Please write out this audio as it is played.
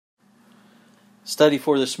study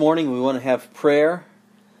for this morning, we want to have prayer.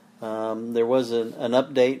 There was an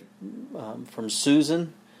update from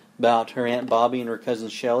Susan about her Aunt Bobby and her cousin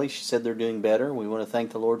Shelley. She said they're doing better. We want to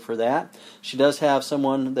thank the Lord for that. She does have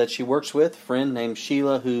someone that she works with, a friend named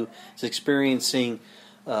Sheila, who is experiencing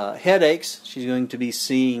headaches. She's going to be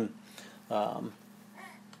seeing the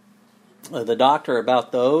doctor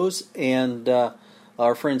about those. And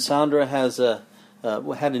our friend Sandra has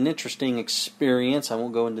had an interesting experience. I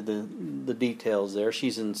won't go into the details there.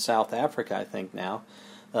 She's in South Africa, I think, now.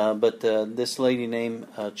 But this lady named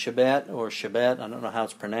Chibet, I don't know how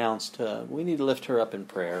it's pronounced, we need to lift her up in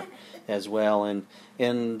prayer as well.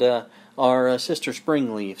 And our sister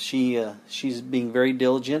Springleaf, she's being very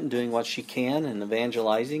diligent and doing what she can and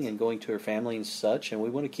evangelizing and going to her family and such. And we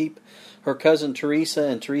want to keep her cousin Teresa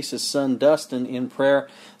and Teresa's son Dustin in prayer.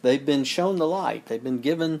 They've been shown the light. They've been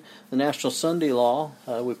given the National Sunday Law.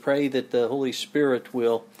 We pray that the Holy Spirit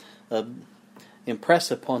will impress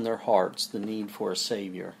upon their hearts the need for a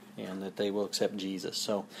Savior and that they will accept Jesus.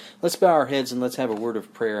 So let's bow our heads and let's have a word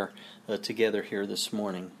of prayer together here this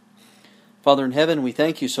morning. Father in heaven, we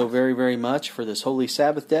thank you so very, very much for this holy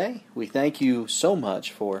Sabbath day. We thank you so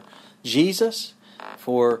much for Jesus,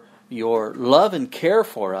 for your love and care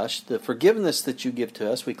for us, the forgiveness that you give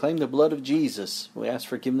to us. We claim the blood of Jesus. We ask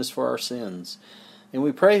forgiveness for our sins. And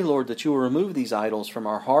we pray, Lord, that you will remove these idols from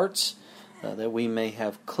our hearts, that we may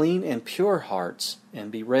have clean and pure hearts and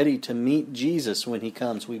be ready to meet Jesus when he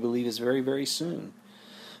comes. We believe is very, very soon.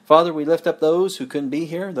 Father, we lift up those who couldn't be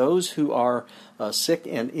here, those who are sick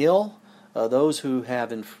and ill, those who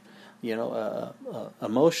have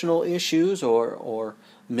emotional issues or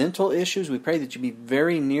mental issues. We pray that you be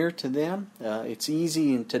very near to them. It's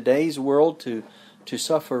easy in today's world to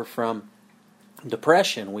suffer from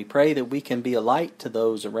depression. We pray that we can be a light to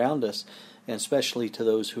those around us, and especially to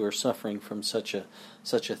those who are suffering from such a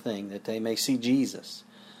thing, that they may see Jesus.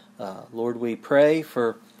 Lord, we pray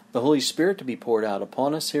for the Holy Spirit to be poured out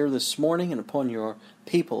upon us here this morning and upon your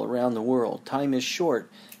people around the world. Time is short.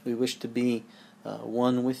 We wish to be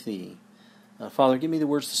one with thee. Father, give me the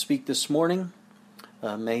words to speak this morning.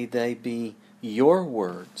 May they be your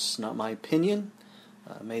words, not my opinion.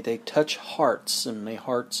 May they touch hearts, and may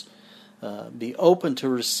hearts be open to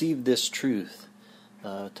receive this truth.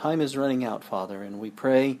 Time is running out, Father, and we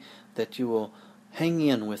pray that you will hang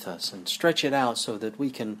in with us and stretch it out so that we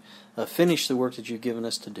can finish the work that you've given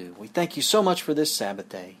us to do. We thank you so much for this Sabbath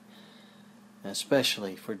day,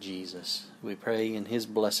 especially for Jesus. We pray in his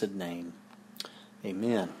blessed name.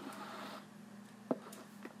 Amen.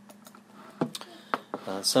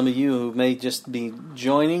 Some of you who may just be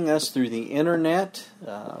joining us through the internet,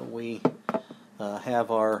 we have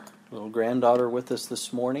our little granddaughter with us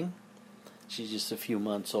this morning. She's just a few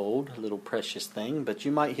months old, a little precious thing. But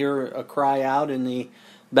you might hear a cry out in the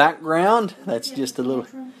background. That's just a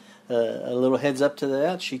little heads up to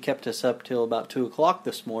that. She kept us up till about 2 o'clock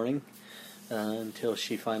this morning until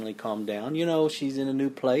she finally calmed down. You know, she's in a new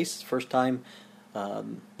place. First time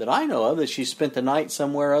that I know of that she spent the night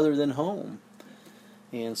somewhere other than home.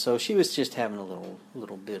 And so she was just having a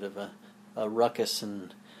little bit of a ruckus,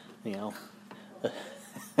 and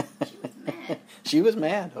she was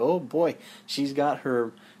mad. Oh boy, she's got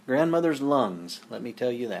her grandmother's lungs. Let me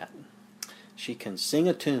tell you that. She can sing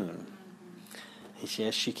a tune.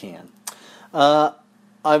 Yes, she can.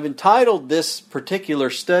 I've entitled this particular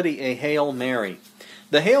study a Hail Mary.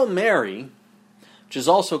 The Hail Mary, which is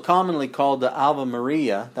also commonly called the Ave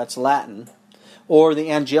Maria, that's Latin, or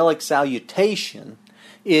the angelic salutation,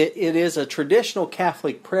 it is a traditional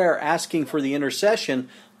Catholic prayer asking for the intercession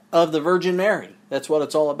of the Virgin Mary. That's what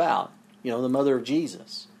it's all about. You know, the mother of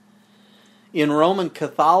Jesus. In Roman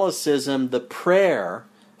Catholicism, the prayer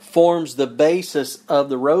forms the basis of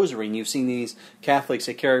the rosary. And you've seen these Catholics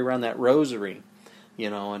that carry around that rosary,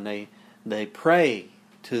 and they pray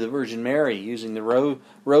to the Virgin Mary using the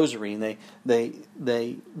rosary, and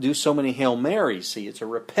they do so many Hail Marys. See, it's a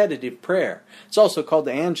repetitive prayer. It's also called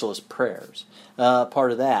the Angelus prayers,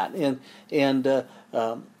 part of that. And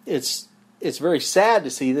it's very sad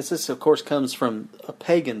to see this. This, of course, comes from a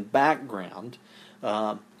pagan background.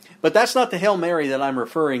 But that's not the Hail Mary that I'm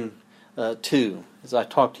referring to as I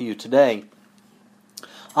talk to you today.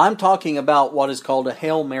 I'm talking about what is called a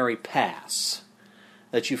Hail Mary pass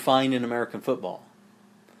that you find in American football.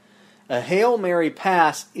 A Hail Mary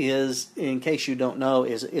pass is, in case you don't know,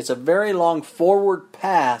 it's a very long forward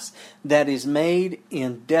pass that is made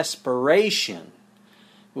in desperation,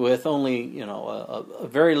 with only a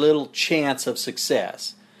very little chance of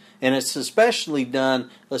success. And it's especially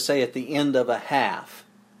done, let's say, at the end of a half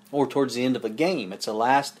or towards the end of a game. It's a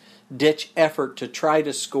last-ditch effort to try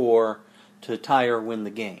to score to tie or win the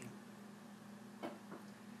game.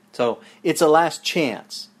 So it's a last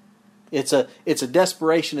chance. It's a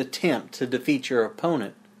desperation attempt to defeat your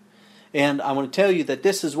opponent. And I want to tell you that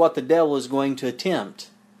this is what the devil is going to attempt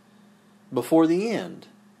before the end.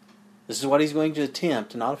 This is what he's going to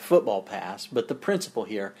attempt, not a football pass, but the principle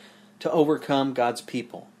here, to overcome God's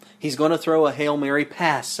people. He's going to throw a Hail Mary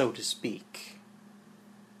pass, so to speak.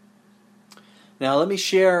 Now let me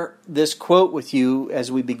share this quote with you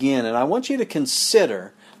as we begin, and I want you to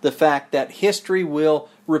consider the fact that history will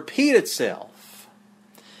repeat itself.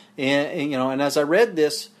 And as I read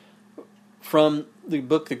this from the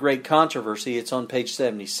book The Great Controversy, it's on page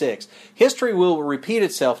 76, history will repeat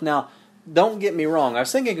itself. Now, don't get me wrong. I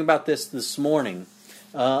was thinking about this morning.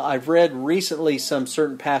 I've read recently some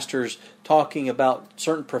certain pastors talking about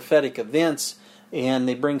certain prophetic events, and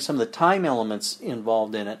they bring some of the time elements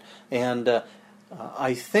involved in it. And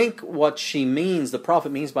I think what she means, the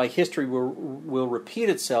prophet means by history will repeat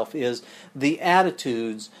itself, is the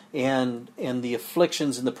attitudes and the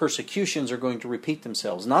afflictions and the persecutions are going to repeat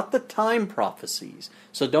themselves, not the time prophecies.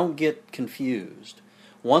 So don't get confused.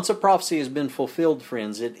 Once a prophecy has been fulfilled,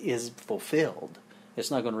 friends, it is fulfilled.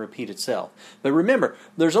 It's not going to repeat itself. But remember,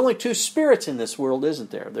 there's only two spirits in this world,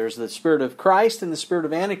 isn't there? There's the spirit of Christ and the spirit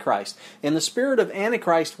of Antichrist. And the spirit of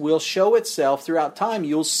Antichrist will show itself throughout time.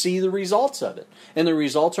 You'll see the results of it. And the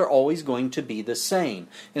results are always going to be the same.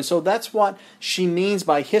 And so that's what she means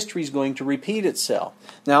by history is going to repeat itself.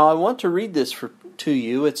 Now, I want to read this to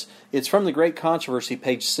you. It's from The Great Controversy,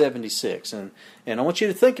 page 76. And I want you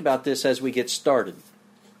to think about this as we get started.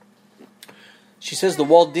 She says, the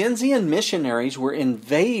Waldensian missionaries were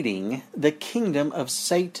invading the kingdom of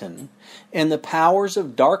Satan, and the powers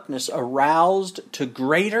of darkness aroused to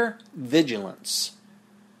greater vigilance.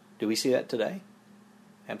 Do we see that today?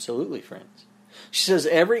 Absolutely, friends. She says,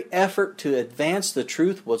 every effort to advance the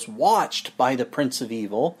truth was watched by the Prince of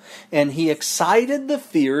Evil, and he excited the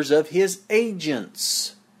fears of his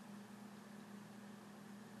agents.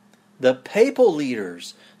 The papal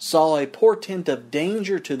leaders saw a portent of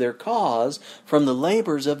danger to their cause from the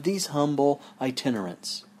labors of these humble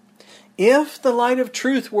itinerants. If the light of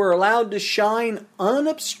truth were allowed to shine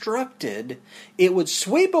unobstructed, it would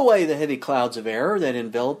sweep away the heavy clouds of error that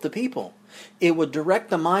envelop the people. It would direct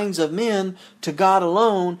the minds of men to God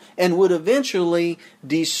alone and would eventually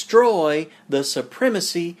destroy the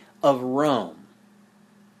supremacy of Rome.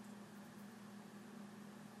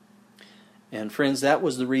 And friends, that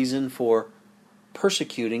was the reason for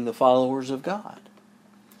persecuting the followers of God.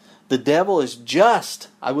 The devil is just,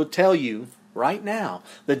 I would tell you right now,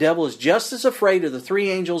 the devil is just as afraid of the three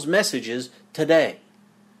angels' messages today.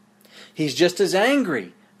 He's just as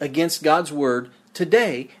angry against God's word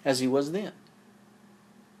today as he was then.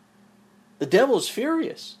 The devil is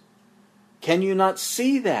furious. Can you not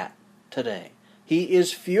see that today? He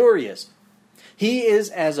is furious. He is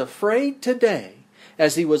as afraid today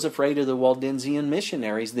as he was afraid of the Waldensian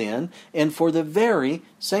missionaries then, and for the very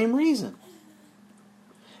same reason.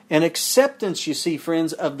 An acceptance, you see,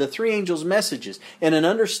 friends, of the three angels' messages and an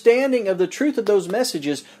understanding of the truth of those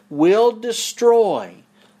messages will destroy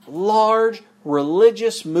large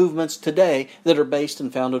religious movements today that are based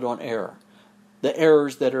and founded on error. The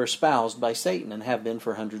errors that are espoused by Satan and have been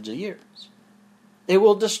for hundreds of years. It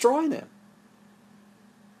will destroy them.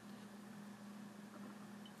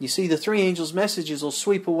 You see, the three angels' messages will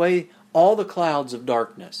sweep away all the clouds of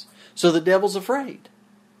darkness. So the devil's afraid.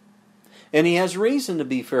 And he has reason to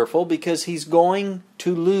be fearful because he's going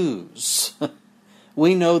to lose.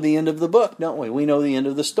 We know the end of the book, don't we? We know the end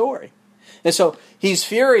of the story. And so he's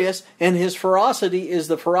furious, and his ferocity is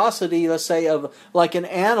the ferocity, let's say, of like an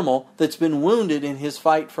animal that's been wounded in his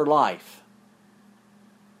fight for life.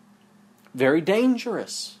 Very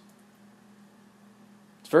dangerous.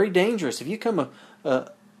 It's very dangerous. If you come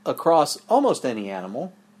across almost any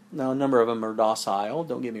animal, now a number of them are docile,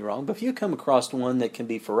 don't get me wrong, but if you come across one that can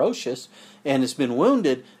be ferocious and has been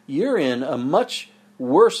wounded, you're in a much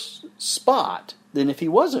worse spot than if he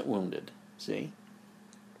wasn't wounded. See?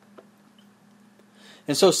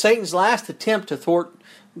 And so Satan's last attempt to thwart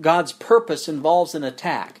God's purpose involves an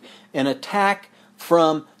attack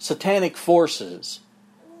from satanic forces,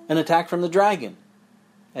 an attack from the dragon,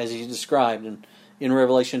 as he's described in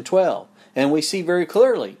Revelation 12. And we see very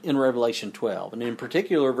clearly in Revelation 12, and in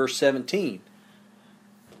particular verse 17.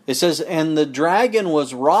 It says, and the dragon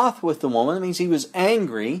was wroth with the woman. That means he was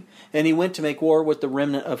angry, and he went to make war with the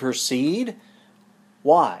remnant of her seed.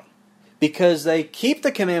 Why? Because they keep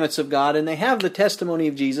the commandments of God, and they have the testimony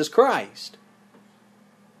of Jesus Christ.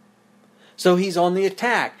 So he's on the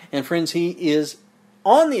attack. And friends, he is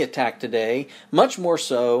on the attack today, much more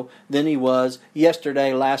so than he was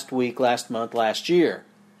yesterday, last week, last month, last year.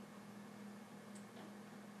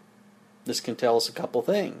 This can tell us a couple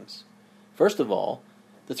things. First of all,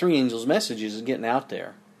 the three angels' message is getting out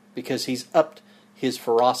there because he's upped his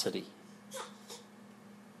ferocity.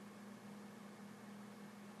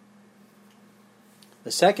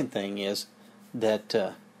 The second thing is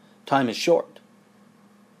that time is short.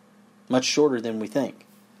 Much shorter than we think.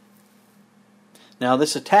 Now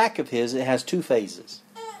this attack of his, it has two phases.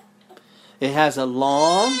 It has a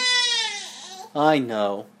long... I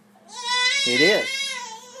know. It is.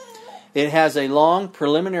 It has a long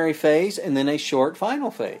preliminary phase and then a short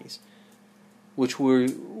final phase, which we're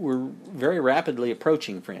very rapidly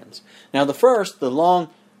approaching, friends. Now the long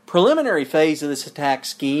preliminary phase of this attack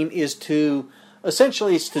scheme is to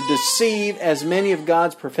deceive as many of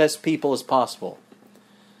God's professed people as possible,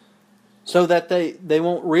 so that they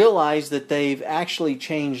won't realize that they've actually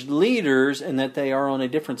changed leaders and that they are on a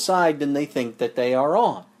different side than they think that they are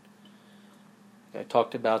on. I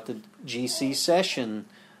talked about the GC session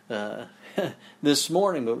this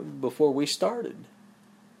morning before we started.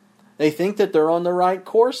 They think that they're on the right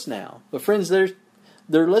course now. But friends, they're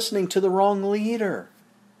listening to the wrong leader,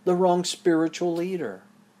 the wrong spiritual leader.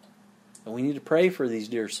 And we need to pray for these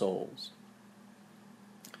dear souls.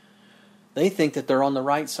 They think that they're on the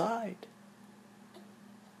right side.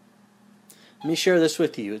 Let me share this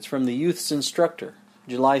with you. It's from the Youth's Instructor,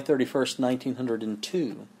 July 31st,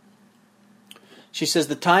 1902. She says,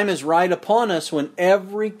 the time is right upon us when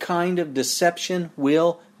every kind of deception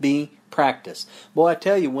will be practiced. Boy, I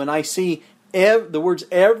tell you, when I see the words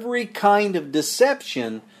every kind of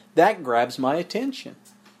deception, that grabs my attention.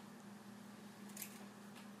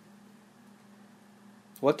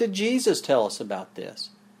 What did Jesus tell us about this?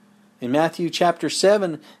 In Matthew chapter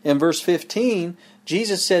 7 and verse 15,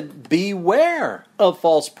 Jesus said, beware of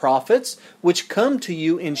false prophets, which come to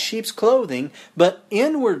you in sheep's clothing, but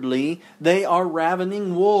inwardly they are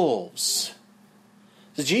ravening wolves.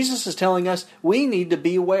 So Jesus is telling us we need to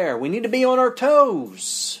beware. We need to be on our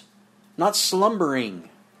toes, not slumbering.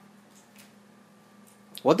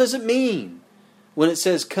 What does it mean when it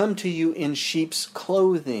says, come to you in sheep's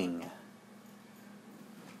clothing?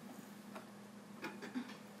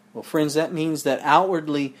 Well, friends, that means that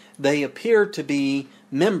outwardly they appear to be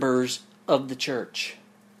members of the church.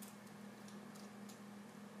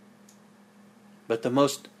 But the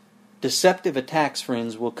most deceptive attacks,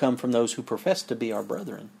 friends, will come from those who profess to be our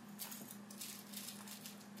brethren.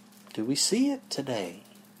 Do we see it today?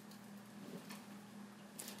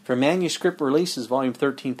 From Manuscript Releases, Volume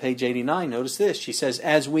 13, page 89, notice this. She says,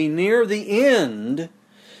 as we near the end,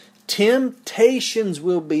 temptations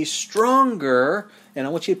will be stronger. And I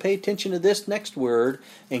want you to pay attention to this next word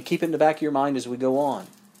and keep it in the back of your mind as we go on.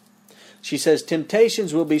 She says,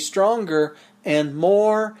 temptations will be stronger and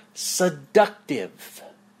more seductive.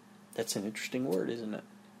 That's an interesting word, isn't it?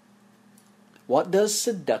 What does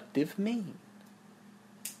seductive mean?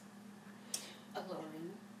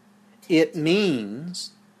 Alluring. It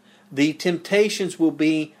means the temptations will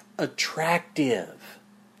be attractive.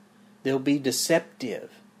 They'll be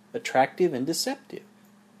deceptive. Attractive and deceptive.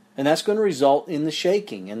 And that's going to result in the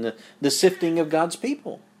shaking and the sifting of God's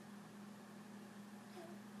people.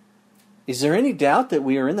 Is there any doubt that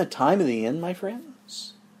we are in the time of the end, my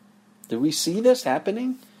friends? Do we see this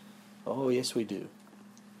happening? Oh, yes, we do.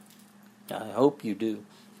 I hope you do.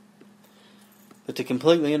 But to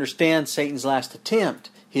completely understand Satan's last attempt,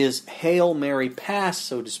 his Hail Mary pass,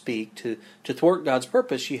 so to speak, to thwart God's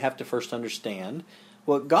purpose, you have to first understand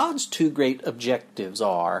what God's two great objectives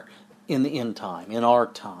are in the end time, in our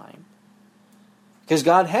time. Because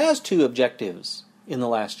God has two objectives in the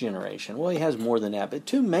last generation. Well, He has more than that, but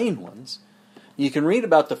two main ones. You can read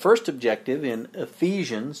about the first objective in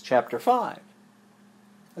Ephesians chapter 5.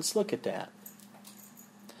 Let's look at that.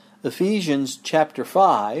 Ephesians chapter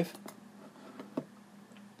 5,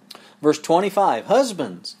 verse 25.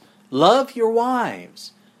 Husbands, love your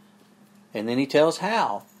wives. And then he tells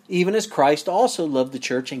how. Even as Christ also loved the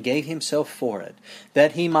church and gave Himself for it,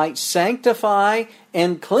 that He might sanctify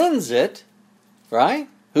and cleanse it. Right?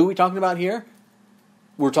 Who are we talking about here?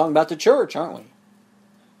 We're talking about the church, aren't we?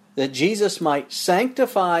 That Jesus might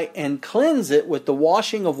sanctify and cleanse it with the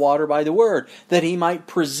washing of water by the Word, that He might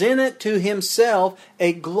present it to Himself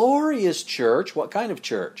a glorious church. What kind of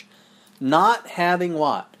church? Not having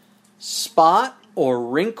what? Spot or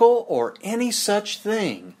wrinkle or any such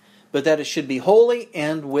thing, but that it should be holy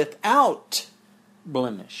and without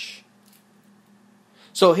blemish.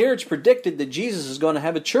 So here it's predicted that Jesus is going to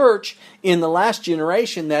have a church in the last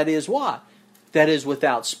generation that is what? That is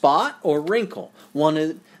without spot or wrinkle.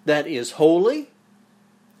 One that is holy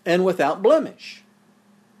and without blemish.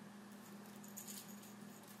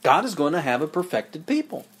 God is going to have a perfected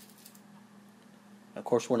people. Of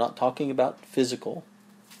course, we're not talking about physical,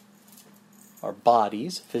 our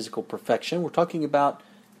bodies, physical perfection. We're talking about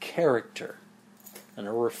character and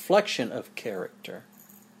a reflection of character.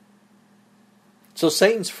 So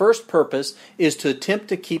Satan's first purpose is to attempt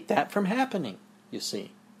to keep that from happening, you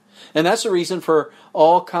see. And that's the reason for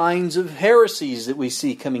all kinds of heresies that we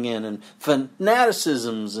see coming in, and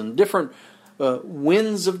fanaticisms and different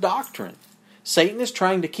winds of doctrine. Satan is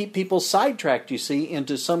trying to keep people sidetracked, you see,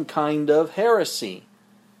 into some kind of heresy.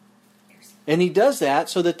 And he does that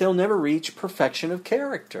so that they'll never reach perfection of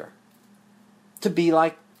character, to be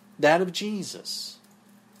like that of Jesus.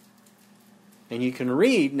 And you can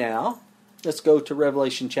read now, let's go to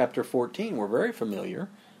Revelation chapter 14. We're very familiar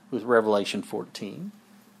with Revelation 14.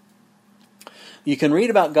 You can read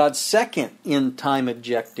about God's second end-time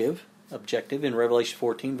objective in Revelation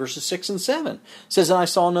 14, verses 6 and 7. It says, "And I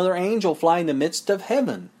saw another angel fly in the midst of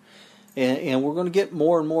heaven." And we're going to get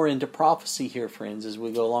more and more into prophecy here, friends, as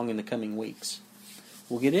we go along in the coming weeks.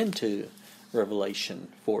 We'll get into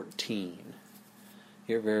Revelation 14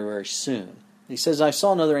 here very, very soon. He says, "I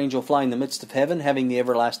saw another angel fly in the midst of heaven, having the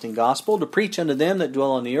everlasting gospel, to preach unto them that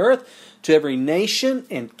dwell on the earth, to every nation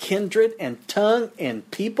and kindred and tongue and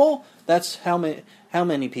people." That's how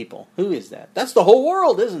many people? Who is that? That's the whole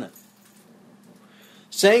world, isn't it?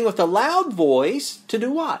 "Saying with a loud voice," to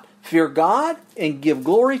do what? "Fear God and give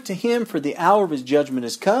glory to Him, for the hour of His judgment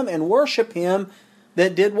is come, and worship Him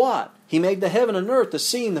that did what? He made the heaven and earth, the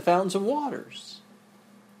sea, and the fountains of waters."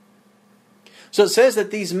 So it says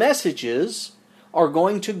that these messages are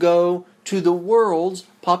going to go to the world's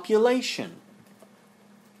population.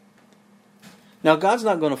 Now, God's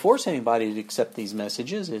not going to force anybody to accept these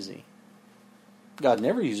messages, is He? God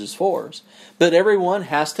never uses force. But everyone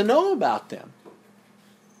has to know about them.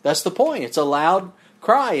 That's the point. It's a loud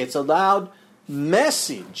cry. It's a loud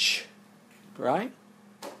message. Right?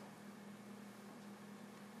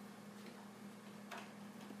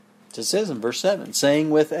 It says in verse 7,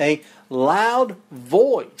 "saying with a loud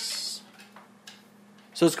voice."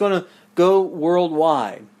 So it's going to go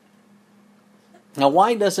worldwide. Now,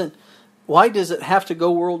 why does it have to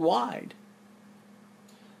go worldwide?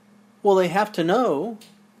 Well, they have to know,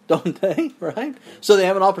 don't they? Right? So they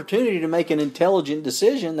have an opportunity to make an intelligent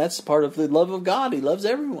decision. That's part of the love of God. He loves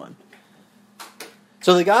everyone.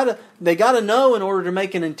 So they got to know in order to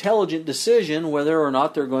make an intelligent decision whether or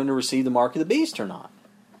not they're going to receive the mark of the beast or not.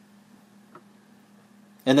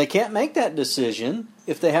 And they can't make that decision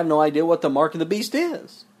if they have no idea what the mark of the beast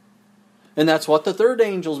is. And that's what the third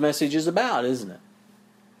angel's message is about, isn't it?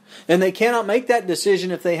 And they cannot make that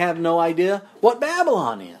decision if they have no idea what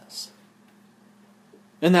Babylon is.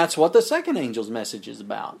 And that's what the second angel's message is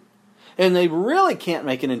about. And they really can't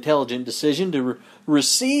make an intelligent decision to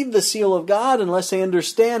receive the seal of God unless they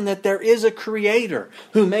understand that there is a Creator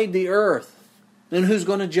who made the earth and who's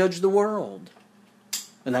going to judge the world.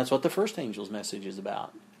 And that's what the first angel's message is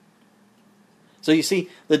about. So you see,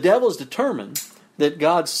 the devil is determined that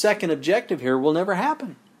God's second objective here will never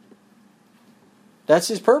happen. That's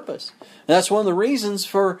his purpose. And that's one of the reasons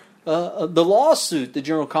for the lawsuit the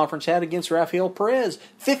General Conference had against Rafael Perez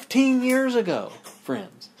 15 years ago,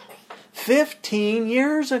 friends. 15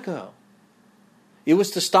 years ago. It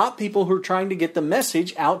was to stop people who were trying to get the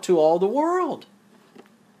message out to all the world.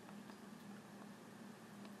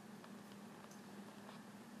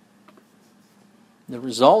 The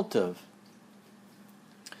result of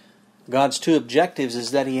God's two objectives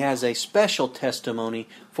is that He has a special testimony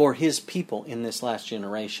for His people in this last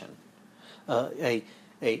generation.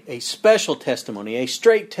 A special testimony, a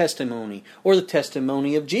straight testimony, or the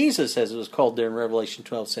testimony of Jesus, as it was called there in Revelation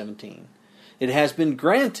 12:17. It has been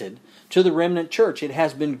granted to the remnant church. It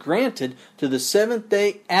has been granted to the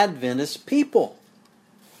Seventh-day Adventist people.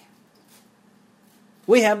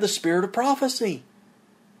 We have the spirit of prophecy.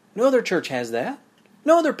 No other church has that.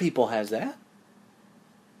 No other people has that.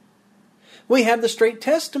 We have the straight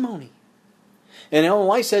testimony. And Ellen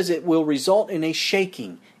White says it will result in a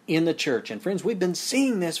shaking in the church. And friends, we've been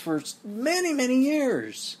seeing this for many, many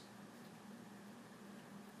years.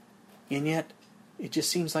 And yet, it just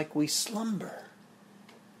seems like we slumber.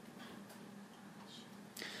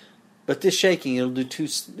 But this shaking, it'll do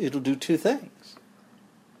two things.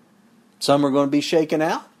 Some are going to be shaken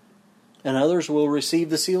out, and others will receive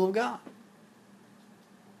the seal of God.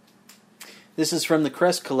 This is from the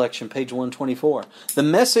Crest Collection, page 124. The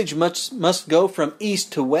message must go from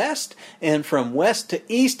east to west and from west to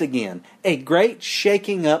east again. A great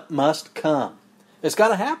shaking up must come. It's got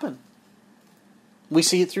to happen. We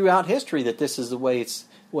see it throughout history that this is the way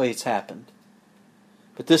it's happened.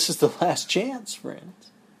 But this is the last chance,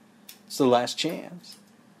 friends. It's the last chance.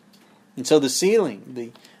 And so the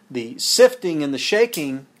sealing, the sifting and the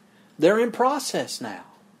shaking, they're in process now.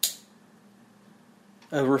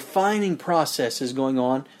 A refining process is going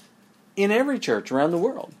on in every church around the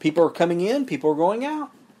world. People are coming in, people are going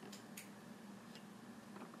out.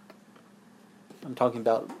 I'm talking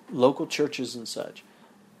about local churches and such.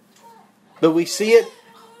 But we see it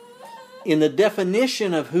in the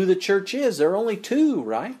definition of who the church is. There are only two,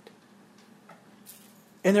 right?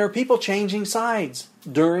 And there are people changing sides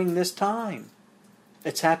during this time.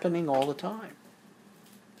 It's happening all the time.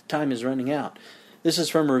 The time is running out. This is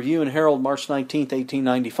from Review and Herald, March 19th,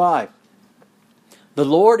 1895. The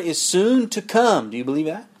Lord is soon to come. Do you believe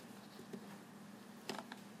that?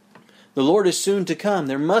 The Lord is soon to come.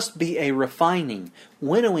 There must be a refining,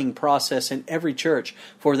 winnowing process in every church,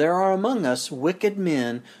 for there are among us wicked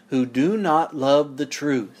men who do not love the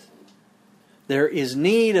truth. There is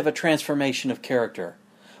need of a transformation of character.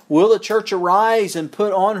 Will the church arise and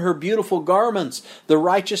put on her beautiful garments, the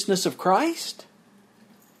righteousness of Christ?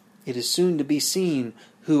 It is soon to be seen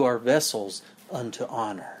who are vessels unto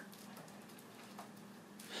honor.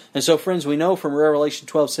 And so, friends, we know from Revelation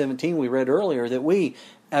 12:17 we read earlier that we,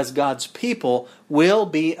 as God's people, will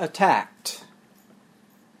be attacked.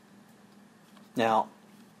 Now,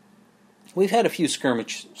 we've had a few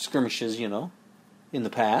skirmishes, in the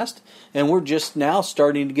past, and we're just now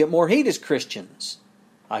starting to get more heat as Christians.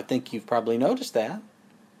 I think you've probably noticed that.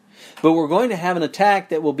 But we're going to have an attack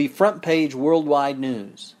that will be front page worldwide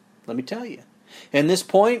news. Let me tell you. And this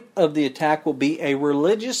point of the attack will be a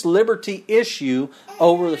religious liberty issue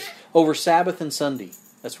over Sabbath and Sunday.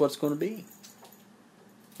 That's what it's going to be.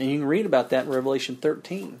 And you can read about that in Revelation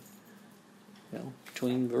 13.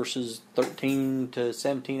 Between verses 13 to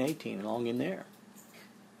 17, 18, along in there.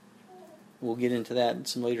 We'll get into that in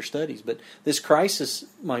some later studies. But this crisis,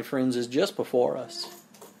 my friends, is just before us.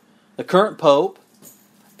 The current Pope,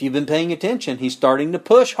 if you've been paying attention, he's starting to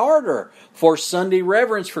push harder for Sunday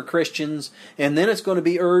reverence for Christians, and then it's going to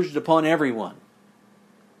be urged upon everyone.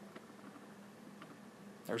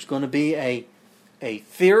 There's going to be a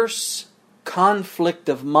fierce conflict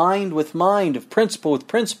of mind with mind, of principle with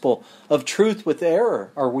principle, of truth with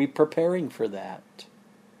error. Are we preparing for that?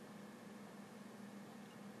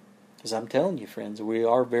 Because I'm telling you, friends, we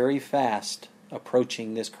are very fast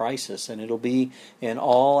approaching this crisis, and it'll be an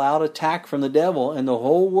all-out attack from the devil, and the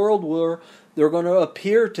whole world they're going to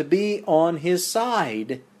appear to be on his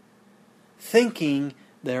side, thinking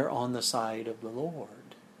they're on the side of the Lord.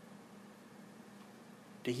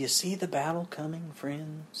 Do you see the battle coming,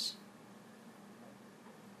 friends?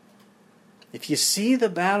 If you see the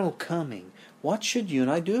battle coming, what should you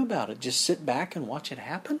and I do about it? Just sit back and watch it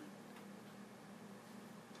happen?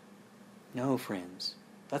 No, friends.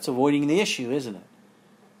 That's avoiding the issue, isn't it?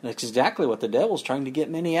 And that's exactly what the devil's trying to get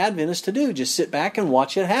many Adventists to do. Just sit back and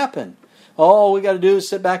watch it happen. All we got to do is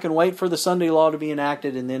sit back and wait for the Sunday law to be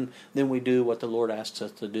enacted, and then we do what the Lord asks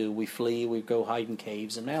us to do. We flee, we go hide in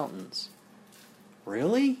caves and mountains.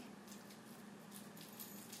 Really?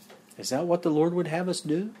 Is that what the Lord would have us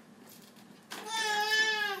do?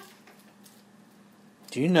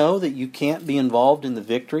 Do you know that you can't be involved in the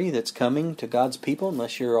victory that's coming to God's people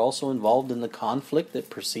unless you're also involved in the conflict that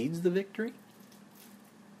precedes the victory?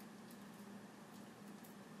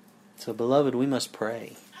 So, beloved, we must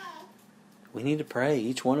pray. We need to pray,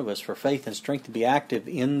 each one of us, for faith and strength to be active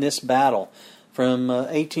in this battle. From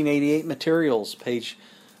 1888 Materials, page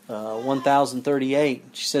 1038,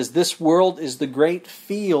 she says, "This world is the great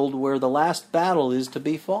field where the last battle is to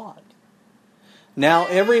be fought. Now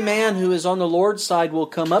every man who is on the Lord's side will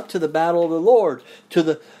come up to the battle of the Lord, to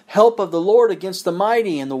the help of the Lord against the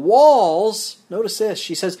mighty, and the walls," notice this,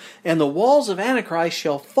 she says, "and the walls of Antichrist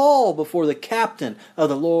shall fall before the captain of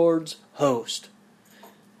the Lord's host."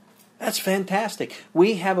 That's fantastic.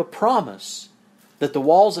 We have a promise that the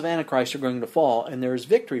walls of Antichrist are going to fall, and there is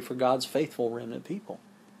victory for God's faithful remnant people.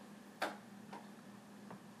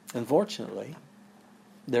 Unfortunately,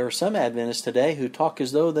 there are some Adventists today who talk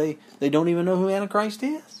as though they don't even know who Antichrist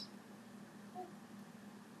is.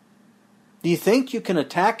 Do you think you can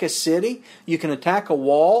attack a city, you can attack a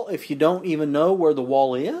wall, if you don't even know where the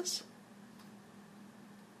wall is?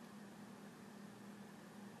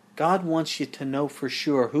 God wants you to know for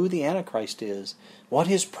sure who the Antichrist is, what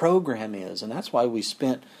his program is, and that's why we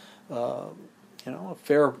spent a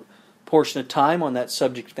fair portion of time on that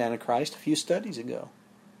subject of Antichrist a few studies ago.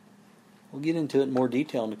 We'll get into it in more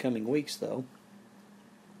detail in the coming weeks, though.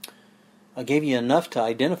 I gave you enough to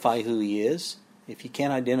identify who he is. If you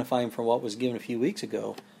can't identify him from what was given a few weeks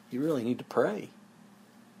ago, you really need to pray.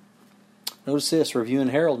 Notice this, Review and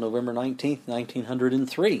Herald, November 19th,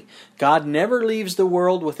 1903. "God never leaves the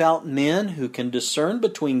world without men who can discern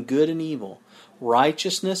between good and evil.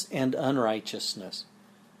 righteousness and unrighteousness.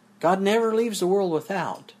 God never leaves the world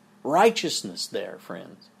without righteousness there,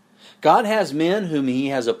 friends. God has men whom He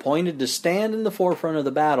has appointed to stand in the forefront of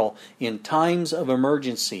the battle in times of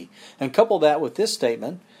emergency. And couple that with this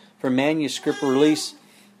statement from Manuscript Releases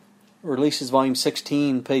Volume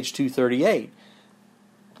 16, page 238.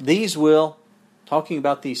 These will, talking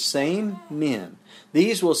about these same men,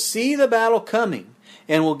 these will see the battle coming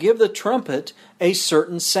and will give the trumpet a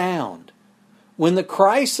certain sound. When the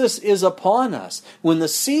crisis is upon us, when the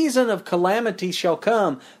season of calamity shall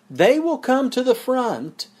come, they will come to the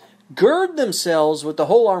front, gird themselves with the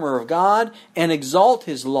whole armor of God, and exalt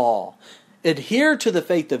His law. Adhere to the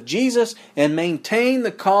faith of Jesus, and maintain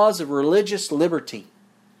the cause of religious liberty.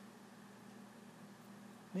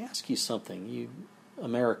 Let me ask you something, you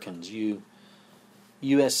Americans, you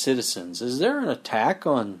U.S. citizens. Is there an attack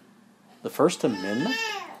on the First Amendment?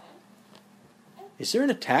 Is there an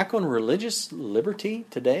attack on religious liberty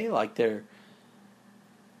today like there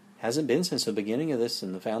hasn't been since the beginning of this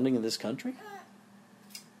and the founding of this country?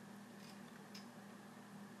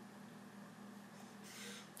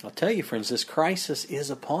 I'll tell you, friends, this crisis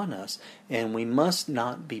is upon us, and we must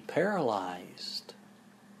not be paralyzed.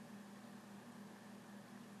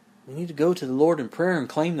 We need to go to the Lord in prayer and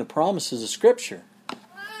claim the promises of Scripture.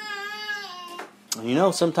 And you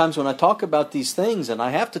know, sometimes when I talk about these things, and I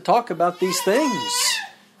have to talk about these things,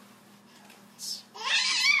 it's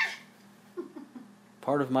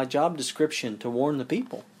part of my job description to warn the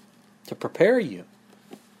people, to prepare you.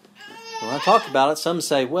 When I talk about it, some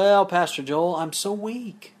say, well, Pastor Joel, I'm so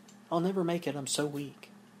weak. I'll never make it. I'm so weak.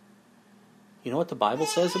 You know what the Bible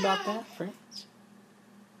says about that, friends?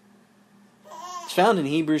 It's found in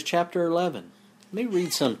Hebrews chapter 11. Let me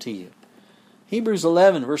read some to you. Hebrews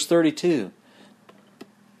 11, verse 32.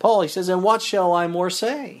 Paul, he says, and what shall I more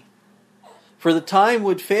say? For the time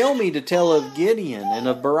would fail me to tell of Gideon, and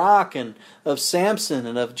of Barak, and of Samson,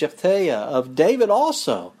 and of Jephthah, of David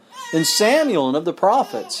also, and Samuel, and of the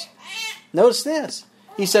prophets. Notice this.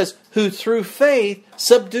 He says, who through faith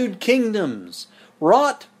subdued kingdoms,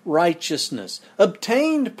 wrought righteousness,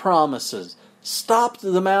 obtained promises, stopped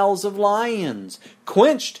the mouths of lions,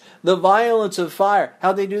 quenched the violence of fire.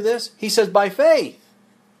 How'd they do this? He says, by faith.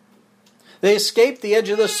 They escaped the edge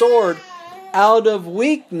of the sword. Out of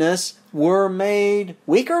weakness were made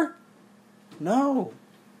weaker? No.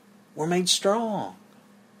 Were made strong.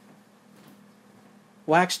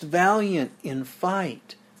 Waxed valiant in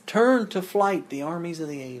fight. Turned to flight the armies of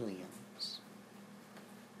the aliens.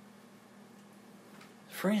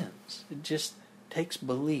 Friends, it just takes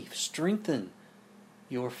belief. Strengthen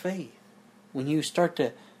your faith. When you start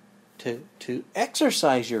to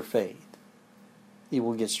exercise your faith, you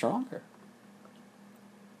will get stronger.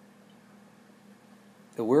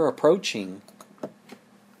 But we're approaching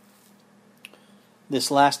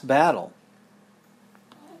this last battle.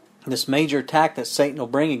 This major attack that Satan will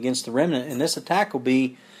bring against the remnant. And this attack will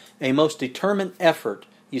be a most determined effort,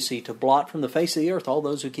 you see, to blot from the face of the earth all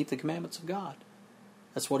those who keep the commandments of God.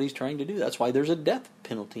 That's what he's trying to do. That's why there's a death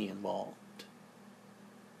penalty involved.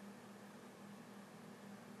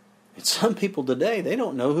 And some people today, they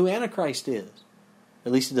don't know who Antichrist is.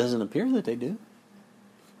 At least it doesn't appear that they do.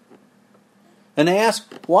 And they ask,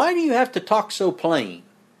 why do you have to talk so plain?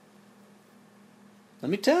 Let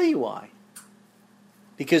me tell you why.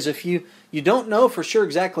 Because if you don't know for sure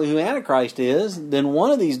exactly who Antichrist is, then one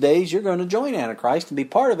of these days you're going to join Antichrist and be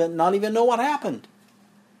part of it and not even know what happened.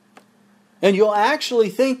 And you'll actually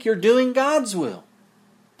think you're doing God's will.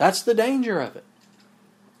 That's the danger of it.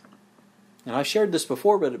 And I've shared this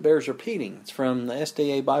before, but it bears repeating. It's from the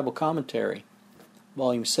SDA Bible Commentary,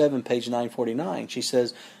 Volume 7, page 949. She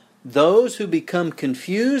says, those who become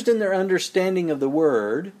confused in their understanding of the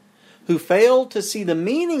Word, who fail to see the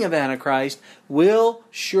meaning of Antichrist, will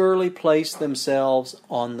surely place themselves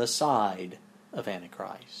on the side of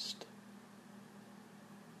Antichrist.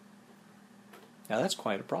 Now that's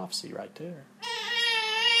quite a prophecy right there.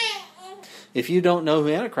 If you don't know who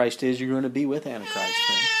Antichrist is, you're going to be with Antichrist,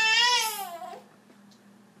 friends.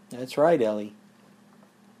 That's right, Ellie.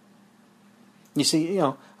 You see,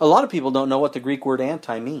 a lot of people don't know what the Greek word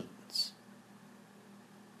anti means.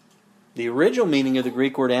 The original meaning of the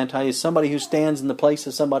Greek word anti is somebody who stands in the place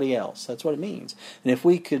of somebody else. That's what it means. And if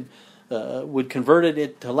we would convert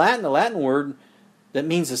it to Latin, the Latin word that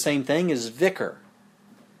means the same thing is vicar.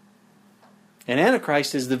 And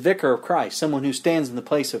Antichrist is the vicar of Christ, someone who stands in the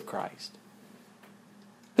place of Christ.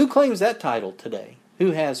 Who claims that title today?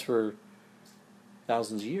 Who has for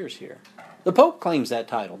thousands of years here? The Pope claims that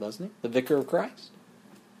title, doesn't he? The vicar of Christ.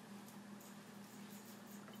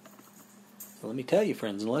 So let me tell you,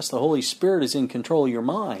 friends, unless the Holy Spirit is in control of your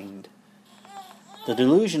mind, The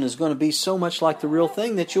delusion is going to be so much like the real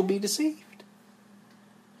thing that you'll be deceived.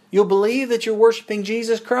 You'll believe that you're worshiping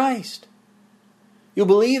Jesus Christ. You'll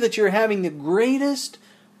believe that you're having the greatest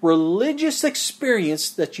religious experience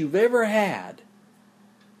that you've ever had.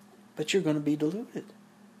 But you're going to be deluded.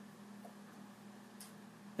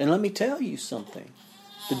 And let me tell you something.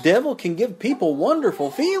 The devil can give people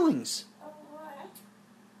wonderful feelings.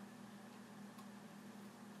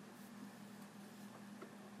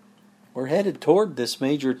 We're headed toward this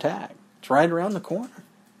major attack. It's right around the corner.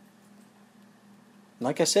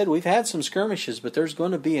 Like I said, we've had some skirmishes, but there's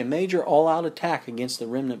going to be a major all-out attack against the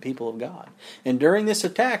remnant people of God. And during this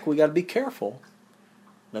attack, we got to be careful.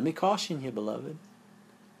 Let me caution you, beloved.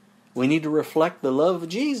 We need to reflect the love of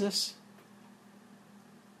Jesus.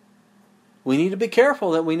 We need to be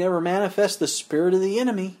careful that we never manifest the spirit of the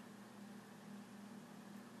enemy.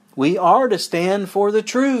 We are to stand for the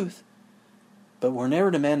truth, but we're never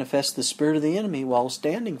to manifest the spirit of the enemy while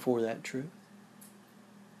standing for that truth.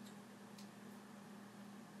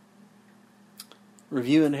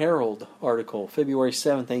 Review and Herald article, February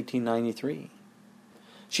 7th, 1893.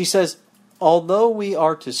 She says, although we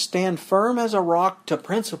are to stand firm as a rock to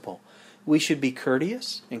principle, we should be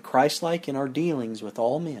courteous and Christ-like in our dealings with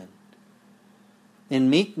all men. In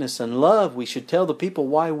meekness and love, we should tell the people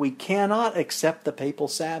why we cannot accept the papal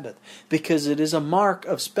Sabbath, because it is a mark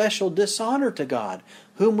of special dishonor to God,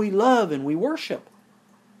 whom we love and we worship.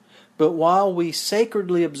 But while we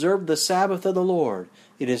sacredly observe the Sabbath of the Lord,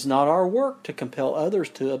 it is not our work to compel others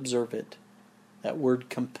to observe it. That word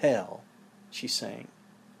compel, she's saying.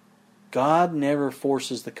 God never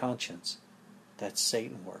forces the conscience. That's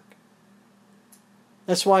Satan work.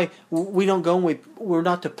 That's why we don't go and we're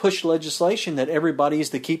not to push legislation that everybody is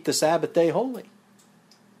to keep the Sabbath day holy.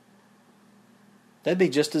 That'd be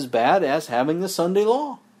just as bad as having the Sunday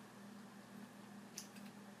law.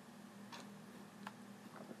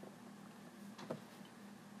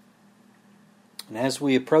 And as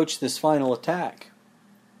we approach this final attack,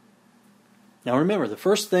 now remember, the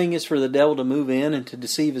first thing is for the devil to move in and to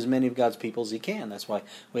deceive as many of God's people as he can. That's why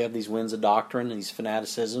we have these winds of doctrine, and these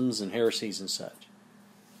fanaticisms and heresies and such.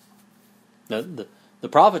 The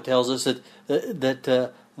prophet tells us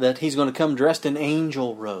that he's going to come dressed in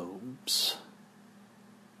angel robes.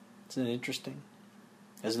 Isn't it interesting?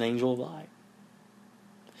 As an angel of light.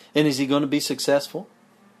 And is he going to be successful?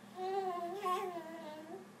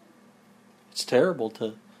 It's terrible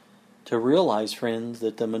to realize, friends,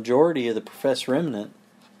 that the majority of the professed remnant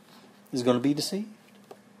is going to be deceived.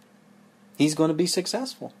 He's going to be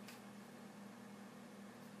successful.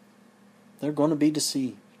 They're going to be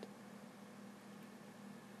deceived.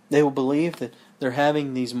 They will believe that they're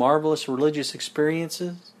having these marvelous religious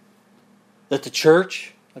experiences, that the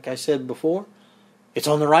church, like I said before, it's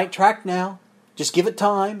on the right track now. Just give it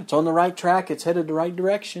time. It's on the right track. It's headed the right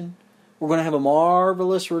direction. We're going to have a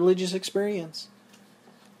marvelous religious experience.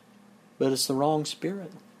 But it's the wrong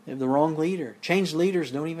spirit. They have the wrong leader. Changed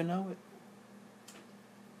leaders don't even know it.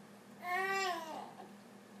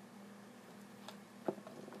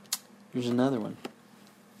 Here's another one.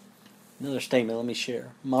 Another statement let me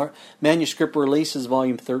share. Manuscript Releases,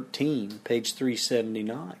 Volume 13, page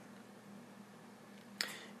 379.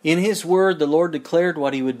 In His Word, the Lord declared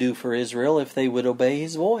what He would do for Israel if they would obey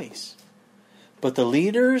His voice. But the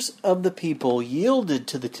leaders of the people yielded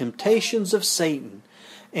to the temptations of Satan,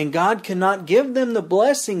 and God cannot give them the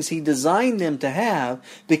blessings He designed them to have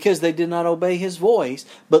because they did not obey His voice,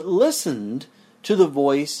 but listened to the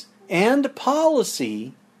voice and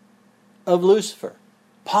policy of Lucifer.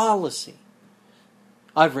 Policy.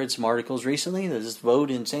 I've read some articles recently that this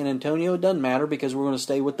vote in San Antonio doesn't matter because we're going to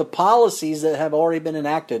stay with the policies that have already been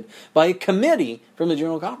enacted by a committee from the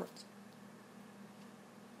General Conference.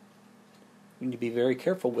 We need to be very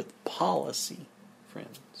careful with policy,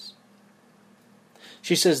 friends.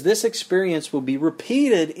 She says this experience will be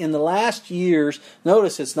repeated in the last years.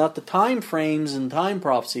 Notice it's not the time frames and time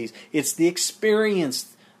prophecies. It's the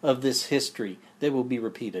experience of this history that will be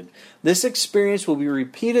repeated. This experience will be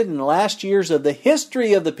repeated in the last years of the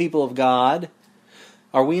history of the people of God.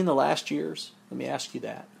 Are we in the last years? Let me ask you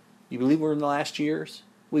that. You believe we're in the last years?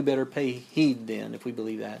 We better pay heed then, if we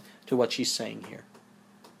believe that, to what she's saying here.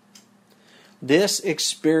 This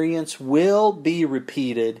experience will be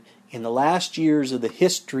repeated in the last years of the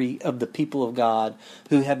history of the people of God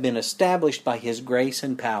who have been established by His grace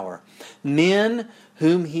and power. Men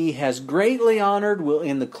whom He has greatly honored will,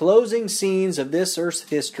 in the closing scenes of this earth's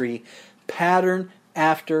history, pattern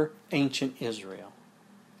after ancient Israel.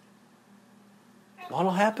 What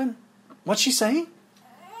will happen? What's she saying?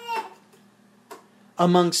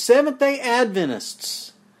 Among Seventh-day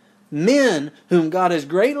Adventists, men whom God has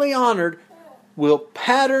greatly honored will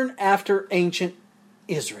pattern after ancient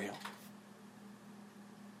Israel.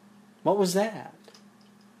 What was that?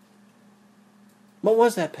 What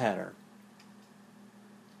was that pattern?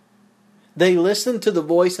 They listened to the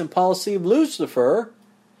voice and policy of Lucifer.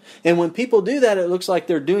 And when people do that, it looks like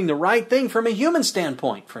they're doing the right thing from a human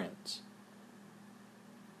standpoint, friends.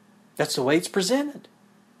 That's the way it's presented.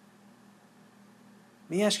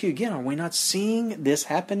 Let me ask you again, are we not seeing this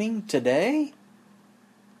happening today?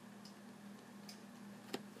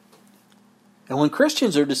 And when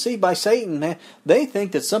Christians are deceived by Satan, they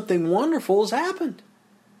think that something wonderful has happened.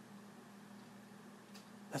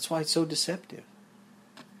 That's why it's so deceptive.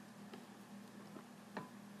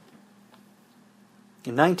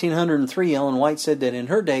 In 1903, Ellen White said that in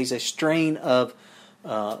her days a strain of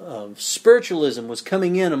spiritualism was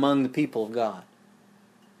coming in among the people of God.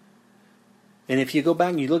 And if you go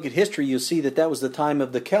back and you look at history, you'll see that was the time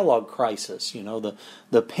of the Kellogg crisis,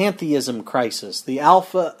 the pantheism crisis, the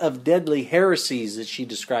alpha of deadly heresies, as she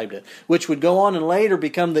described it, which would go on and later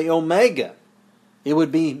become the omega. It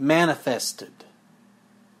would be manifested.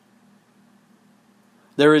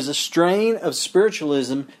 There is a strain of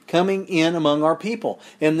spiritualism coming in among our people.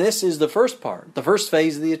 And this is the first part, the first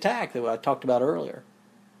phase of the attack that I talked about earlier.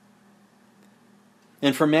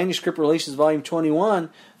 And from Manuscript Releases, Volume 21,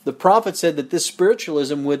 the prophet said that this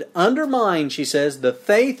spiritualism would undermine, she says, the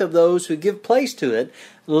faith of those who give place to it,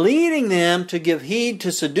 leading them to give heed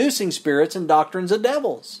to seducing spirits and doctrines of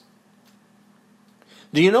devils.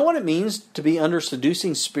 Do you know what it means to be under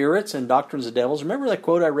seducing spirits and doctrines of devils? Remember that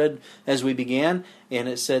quote I read as we began, and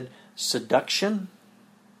it said, seduction?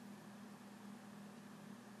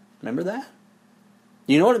 Remember that?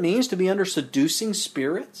 Do you know what it means to be under seducing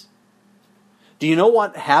spirits? Do you know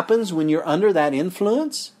what happens when you're under that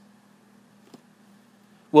influence?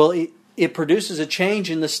 Well, it produces a change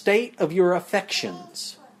in the state of your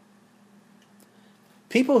affections.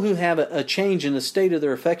 People who have a change in the state of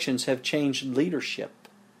their affections have changed leadership,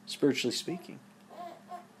 spiritually speaking.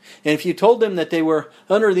 And if you told them that they were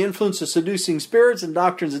under the influence of seducing spirits and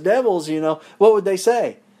doctrines of devils, what would they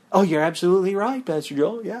say? Oh, you're absolutely right, Pastor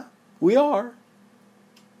Joel. Yeah, we are.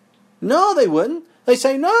 No, they wouldn't. They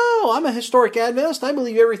say, no, I'm a historic Adventist. I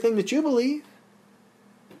believe everything that you believe.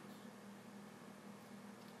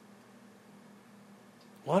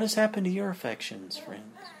 What has happened to your affections,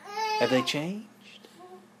 friends? Have they changed?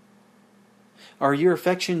 Are your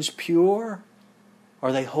affections pure?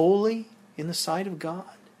 Are they holy in the sight of God?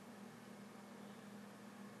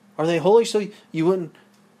 Are they holy so you wouldn't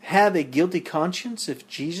have a guilty conscience if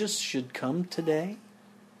Jesus should come today?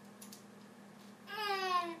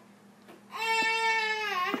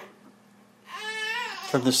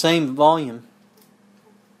 From the same volume,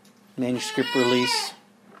 Manuscript Release,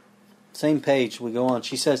 same page, we go on.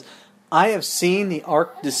 She says, I have seen the arch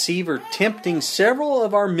deceiver tempting several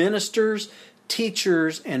of our ministers,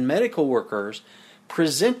 teachers, and medical workers,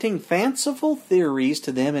 presenting fanciful theories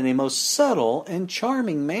to them in a most subtle and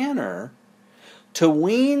charming manner, to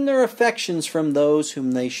wean their affections from those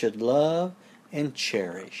whom they should love and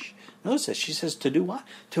cherish. Notice this, she says to do what?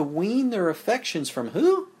 To wean their affections from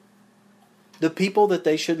who? The people that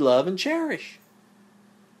they should love and cherish.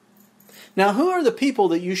 Now, who are the people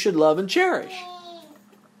that you should love and cherish?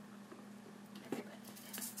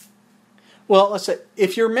 Well, let's say,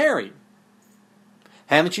 if you're married,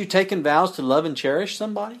 haven't you taken vows to love and cherish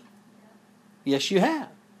somebody? Yes, you have.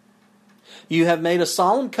 You have made a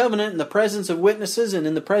solemn covenant in the presence of witnesses and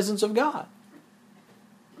in the presence of God.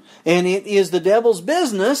 And it is the devil's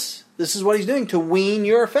business, this is what he's doing, to wean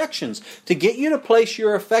your affections, to get you to place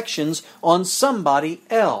your affections on somebody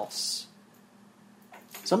else.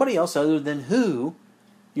 Somebody else other than who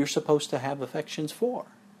you're supposed to have affections for.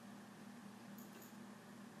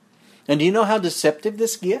 And do you know how deceptive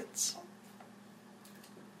this gets?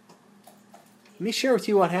 Let me share with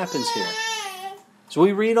you what happens here. So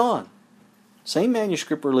we read on. Same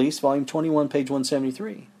Manuscript Release, Volume 21, page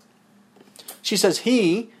 173. She says,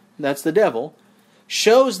 he, that's the devil,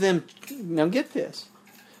 shows them, now get this,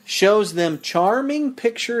 shows them charming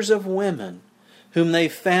pictures of women whom they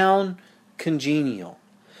found congenial,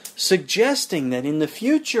 suggesting that in the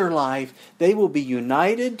future life they will be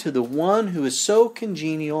united to the one who is so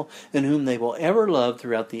congenial and whom they will ever love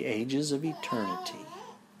throughout the ages of eternity.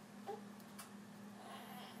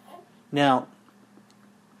 Now,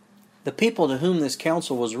 the people to whom this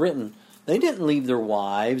counsel was written, they didn't leave their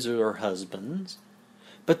wives or their husbands,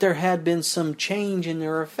 but there had been some change in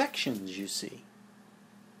their affections, you see.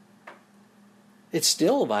 It's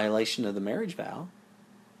still a violation of the marriage vow.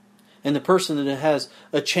 And the person that has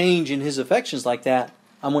a change in his affections like that,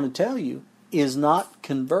 I'm going to tell you, is not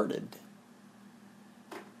converted.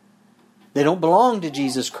 They don't belong to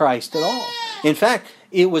Jesus Christ at all. In fact,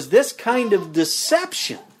 it was this kind of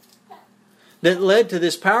deception that led to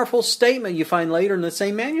this powerful statement you find later in the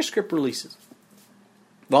same manuscript releases.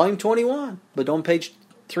 Volume 21, but on page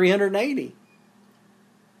 380.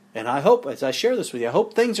 And I hope, as I share this with you, I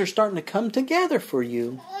hope things are starting to come together for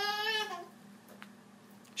you.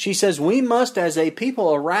 She says, we must as a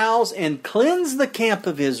people arouse and cleanse the camp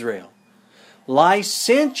of Israel.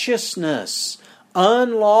 Licentiousness,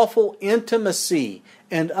 unlawful intimacy,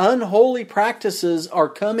 and unholy practices are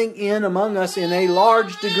coming in among us in a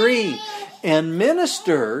large degree. And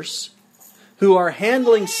ministers who are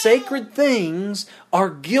handling sacred things are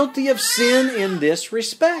guilty of sin in this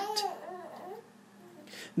respect.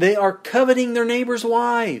 They are coveting their neighbor's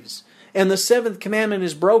wives. And the seventh commandment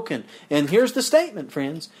is broken. And here's the statement,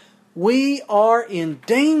 friends. We are in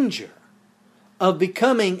danger of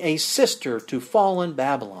becoming a sister to fallen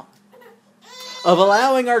Babylon. Of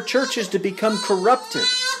allowing our churches to become corrupted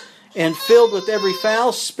and filled with every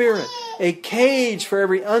foul spirit, a cage for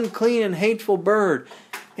every unclean and hateful bird.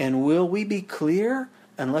 And will we be clear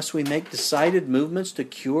unless we make decided movements to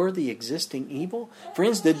cure the existing evil?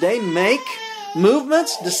 Friends, did they make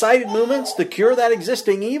decided movements to cure that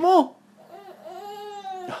existing evil?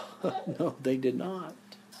 No, they did not.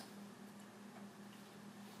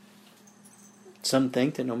 Some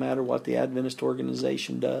think that no matter what the Adventist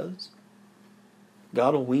organization does,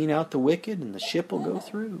 God will wean out the wicked and the ship will go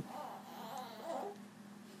through.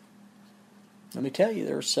 Let me tell you,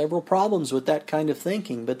 there are several problems with that kind of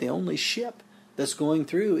thinking, but the only ship that's going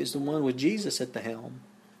through is the one with Jesus at the helm.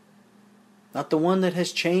 Not the one that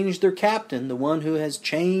has changed their captain, the one who has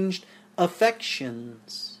changed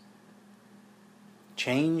affections,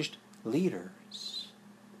 changed leaders.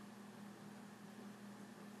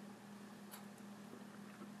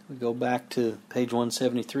 We go back to page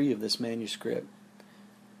 173 of this manuscript.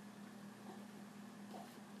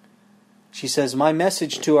 She says, my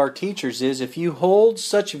message to our teachers is, if you hold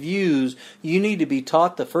such views, you need to be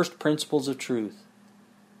taught the first principles of truth.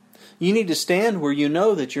 You need to stand where you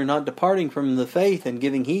know that you're not departing from the faith and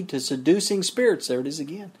giving heed to seducing spirits. There it is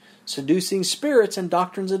again. Seducing spirits and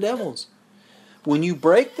doctrines of devils. When you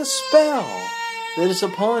break the spell that is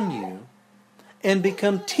upon you and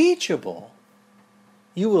become teachable,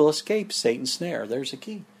 you will escape Satan's snare. There's a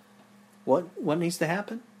key. What needs to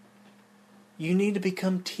happen? You need to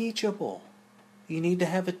become teachable. You need to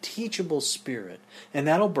have a teachable spirit. And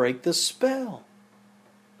that'll break the spell.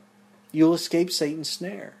 You'll escape Satan's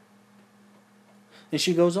snare. And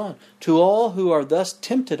she goes on. To all who are thus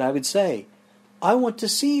tempted, I would say, I want to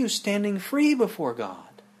see you standing free before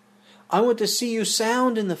God. I want to see you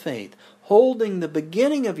sound in the faith, holding the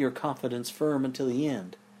beginning of your confidence firm until the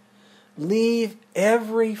end. Leave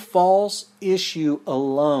every false issue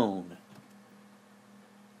alone.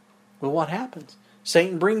 Well, what happens?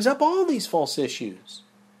 Satan brings up all these false issues.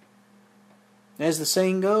 As the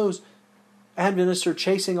saying goes, Adventists are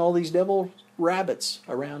chasing all these devil rabbits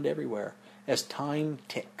around everywhere as time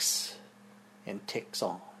ticks and ticks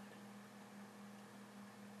on.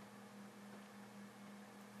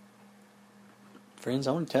 Friends,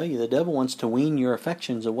 I want to tell you, the devil wants to wean your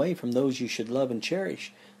affections away from those you should love and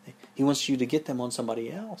cherish. He wants you to get them on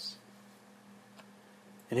somebody else.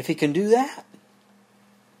 And if he can do that,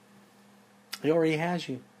 he already has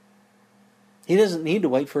you. He doesn't need to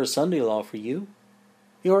wait for a Sunday law for you.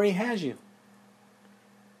 He already has you.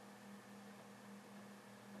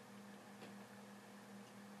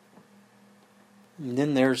 And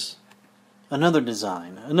then there's another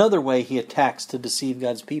design, another way he attacks to deceive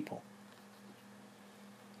God's people.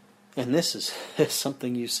 And this is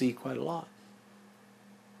something you see quite a lot.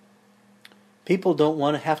 People don't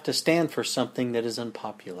want to have to stand for something that is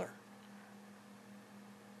unpopular.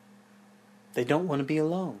 They don't want to be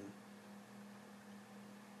alone.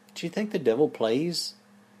 Do you think the devil plays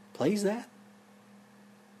that?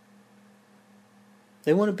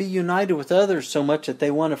 They want to be united with others so much that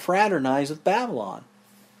they want to fraternize with Babylon.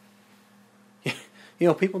 You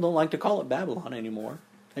know, people don't like to call it Babylon anymore.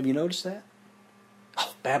 Have you noticed that?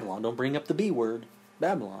 Oh, Babylon, don't bring up the B word.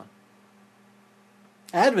 Babylon.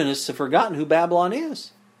 Adventists have forgotten who Babylon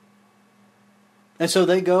is. And so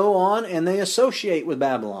they go on and they associate with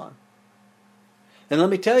Babylon. And let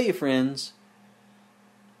me tell you, friends,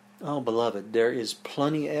 oh, beloved, there is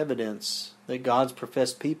plenty of evidence that God's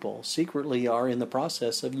professed people secretly are in the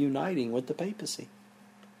process of uniting with the papacy.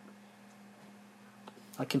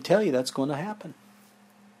 I can tell you that's going to happen.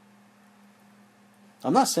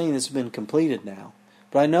 I'm not saying it's been completed now,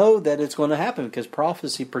 but I know that it's going to happen because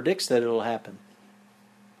prophecy predicts that it'll happen.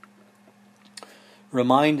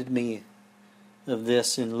 Reminded me of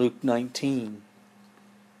this in Luke 19.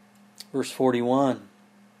 Verse 41,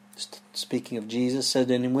 speaking of Jesus,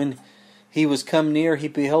 said, "And when he was come near, he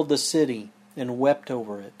beheld the city, and wept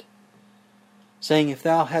over it, saying, If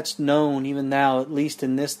thou hadst known, even thou, at least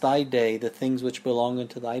in this thy day, the things which belong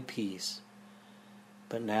unto thy peace,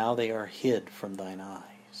 but now they are hid from thine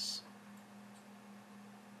eyes."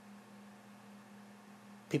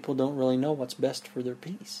 People don't really know what's best for their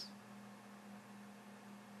peace.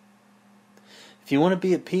 If you want to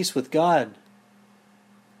be at peace with God,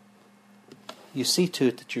 you see to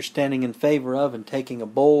it that you're standing in favor of and taking a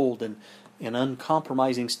bold and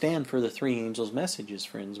uncompromising stand for the three angels' messages,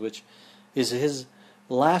 friends, which is His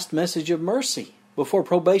last message of mercy before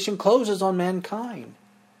probation closes on mankind.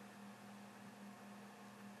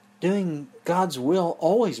 Doing God's will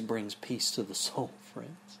always brings peace to the soul,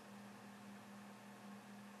 friends.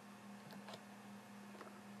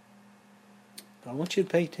 But I want you to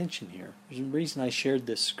pay attention here. There's a reason I shared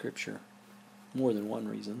this scripture. More than one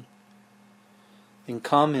reason. In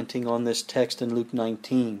commenting on this text in Luke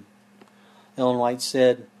 19, Ellen White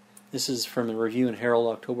said, this is from the Review and Herald,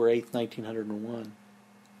 October 8, 1901.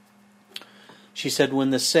 She said,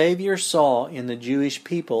 "When the Savior saw in the Jewish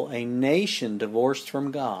people a nation divorced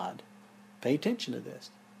from God," pay attention to this.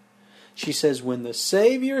 She says, when the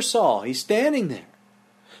Savior saw, He's standing there,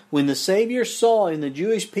 when the Savior saw in the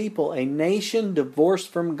Jewish people a nation divorced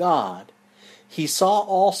from God, He saw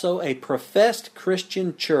also a professed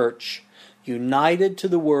Christian church united to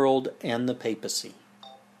the world and the papacy.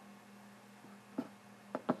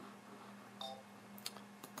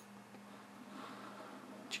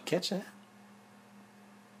 Did you catch that?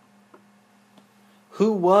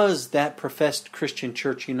 Who was that professed Christian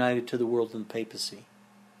church united to the world and the papacy?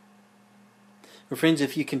 Well, friends,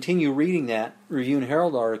 if you continue reading that Review and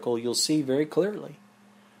Herald article, you'll see very clearly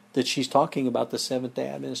that she's talking about the Seventh-day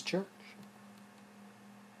Adventist Church.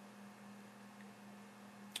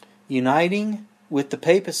 Uniting with the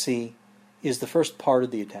papacy is the first part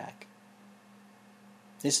of the attack.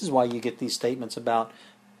 This is why you get these statements about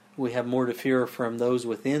we have more to fear from those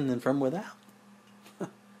within than from without.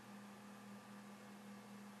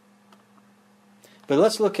 But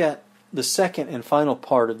let's look at the second and final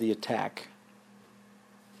part of the attack,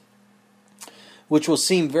 which will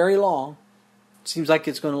seem very long. Seems like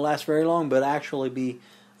it's going to last very long, but actually be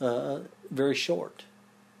very short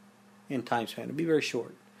in time span. It'll be very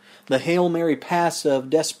short. The Hail Mary pass of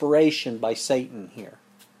desperation by Satan here.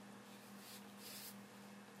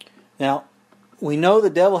 Now, we know the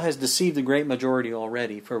devil has deceived the great majority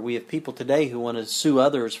already, for we have people today who want to sue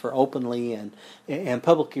others for openly and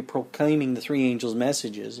publicly proclaiming the three angels'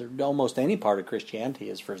 messages, or almost any part of Christianity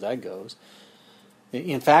as far as that goes.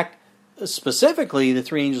 In fact, specifically, the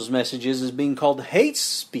three angels' messages is being called hate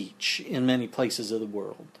speech in many places of the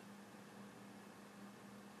world.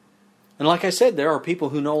 And like I said, there are people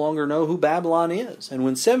who no longer know who Babylon is. And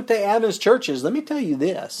when Seventh-day Adventist churches, let me tell you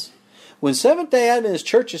this, when Seventh-day Adventist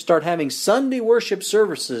churches start having Sunday worship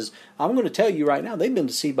services, I'm going to tell you right now, they've been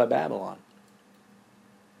deceived by Babylon.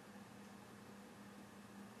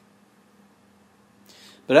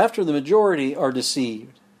 But after the majority are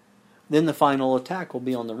deceived, then the final attack will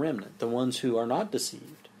be on the remnant, the ones who are not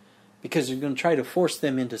deceived, because they're going to try to force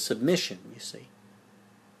them into submission, you see.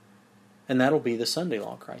 And that'll be the Sunday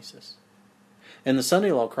law crisis. And the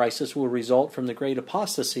Sunday law crisis will result from the great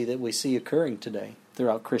apostasy that we see occurring today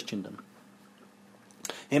throughout Christendom.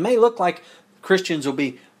 It may look like Christians will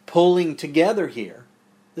be pulling together here.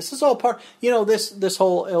 This is all part, this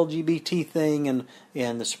whole LGBT thing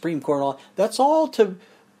and the Supreme Court, all that's all to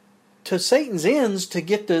Satan's ends to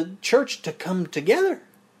get the church to come together.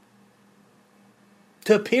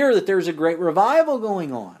 To appear that there's a great revival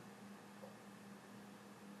going on.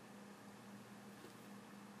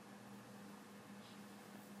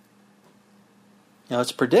 Now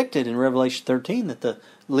it's predicted in Revelation 13 that the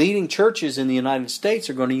leading churches in the United States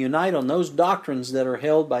are going to unite on those doctrines that are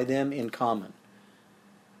held by them in common.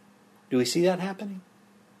 Do we see that happening?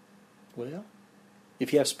 Well,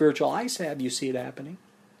 if you have spiritual eyes, you see it happening.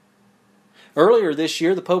 Earlier this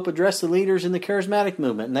year, the Pope addressed the leaders in the charismatic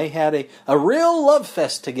movement, and they had a real love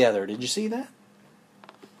fest together. Did you see that?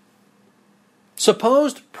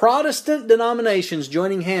 Supposed Protestant denominations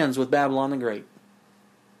joining hands with Babylon the Great.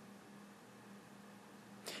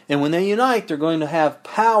 And when they unite, they're going to have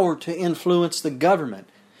power to influence the government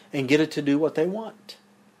and get it to do what they want.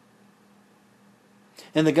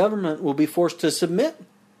 And the government will be forced to submit,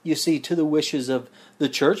 you see, to the wishes of the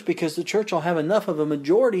church, because the church will have enough of a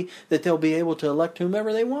majority that they'll be able to elect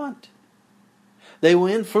whomever they want. They will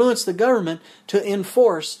influence the government to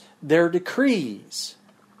enforce their decrees.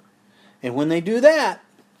 And when they do that,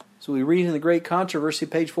 So we read in the Great Controversy,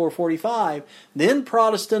 page 445, then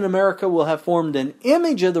Protestant America will have formed an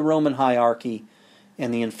image of the Roman hierarchy,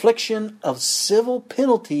 and the infliction of civil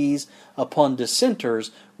penalties upon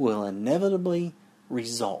dissenters will inevitably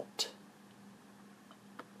result.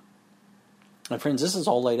 My friends, this is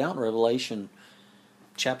all laid out in Revelation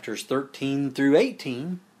chapters 13 through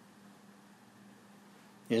 18.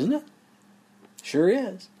 Isn't it? Sure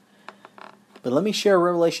is. But let me share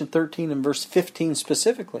Revelation 13 and verse 15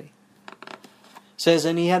 specifically. It says,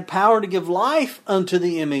 and he had power to give life unto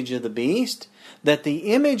the image of the beast, that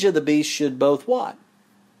the image of the beast should both what?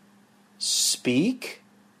 Speak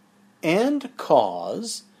and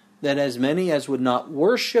cause that as many as would not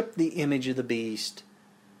worship the image of the beast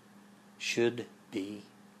should be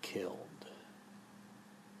killed.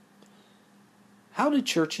 How do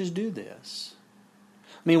churches do this?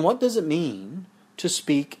 I mean, what does it mean to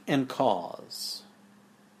speak and cause?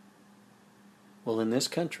 Well, in this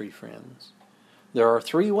country, friends, there are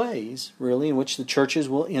three ways, really, in which the churches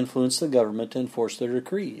will influence the government to enforce their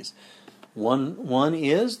decrees. One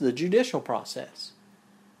is the judicial process.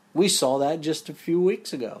 We saw that just a few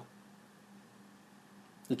weeks ago.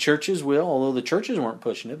 The churches will, although the churches weren't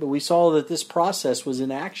pushing it, but we saw that this process was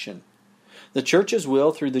in action. The churches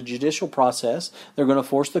will, through the judicial process, they're going to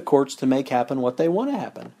force the courts to make happen what they want to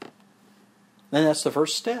happen. And that's the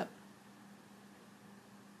first step.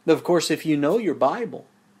 But of course, if you know your Bible,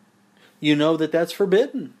 you know that that's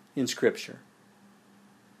forbidden in Scripture.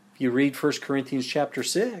 If you read 1 Corinthians chapter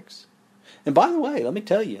 6. And by the way, let me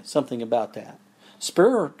tell you something about that.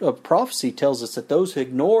 Spirit of prophecy tells us that those who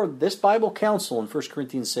ignore this Bible counsel in 1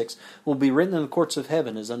 Corinthians 6 will be written in the courts of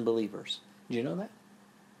heaven as unbelievers. Do you know that?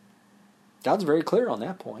 God's very clear on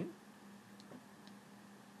that point.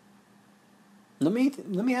 Let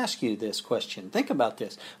me ask you this question. Think about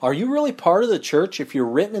this. Are you really part of the church if you're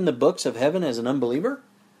written in the books of heaven as an unbeliever?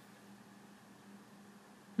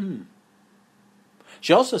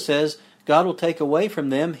 She also says God will take away from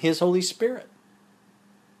them His Holy Spirit.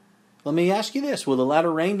 Let me ask you this. Will the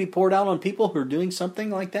latter rain be poured out on people who are doing something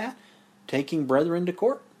like that? Taking brethren to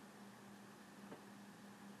court?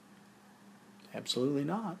 Absolutely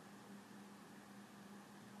not.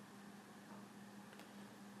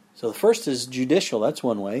 So the first is judicial. That's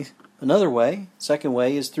one way. Another way, second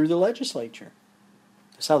way, is through the legislature.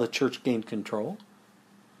 That's how the church gained control.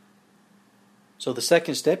 So the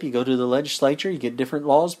second step, you go to the legislature, you get different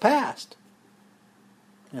laws passed.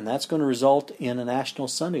 And that's going to result in a national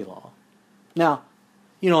Sunday law. Now,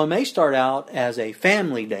 it may start out as a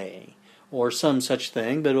family day or some such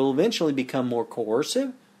thing, but it will eventually become more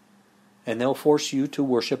coercive, and they'll force you to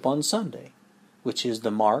worship on Sunday, which is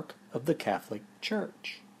the mark of the Catholic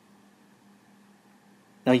Church.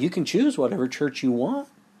 Now, you can choose whatever church you want,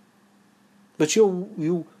 but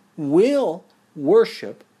you will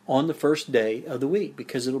worship on the first day of the week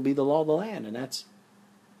because it'll be the law of the land, and that's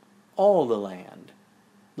all the land,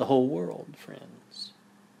 the whole world, friends.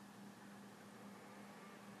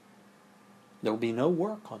 There will be no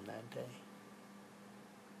work on that day.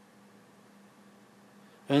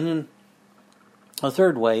 And then a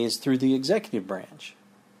third way is through the executive branch.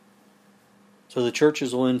 So the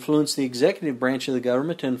churches will influence the executive branch of the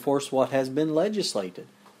government to enforce what has been legislated.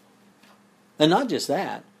 And not just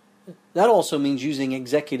that. That also means using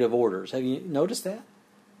executive orders. Have you noticed that?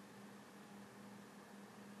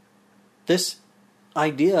 This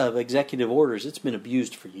idea of executive orders, it's been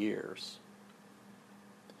abused for years.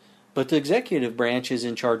 But the executive branch is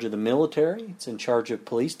in charge of the military. It's in charge of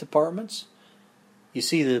police departments. You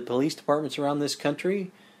see the police departments around this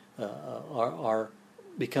country are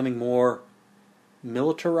becoming more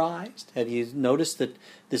militarized. Have you noticed that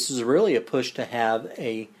this is really a push to have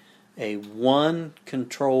a one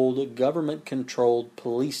controlled, government controlled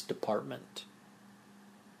police department?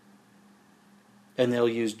 And they'll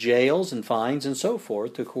use jails and fines and so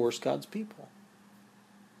forth to coerce God's people.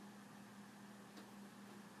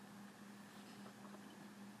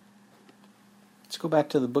 Let's go back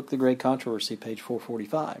to the book The Great Controversy, page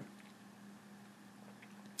 445.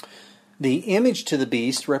 The image to the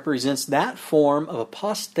beast represents that form of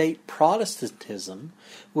apostate Protestantism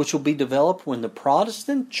which will be developed when the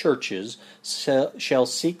Protestant churches shall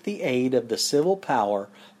seek the aid of the civil power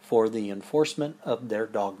for the enforcement of their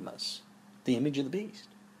dogmas. The image of the beast.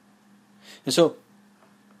 And so,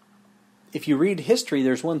 if you read history,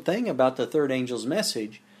 there's one thing about the third angel's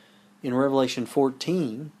message in Revelation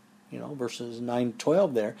 14, verses 9 to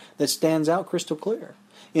 12 there, that stands out crystal clear.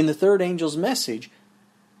 In the third angel's message,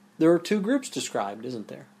 there are two groups described, isn't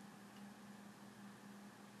there?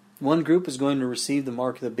 One group is going to receive the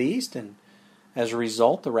mark of the beast, and as a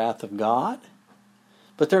result, the wrath of God.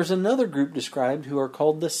 But there's another group described who are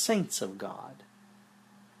called the saints of God.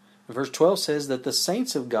 And verse 12 says that the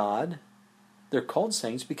saints of God, they're called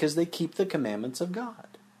saints because they keep the commandments of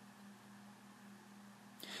God.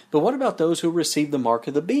 But what about those who receive the mark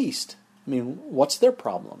of the beast? I mean, what's their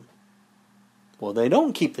problem? Well, they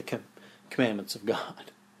don't keep the commandments of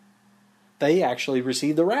God. They actually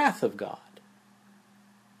receive the wrath of God.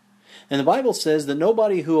 And the Bible says that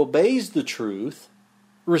nobody who obeys the truth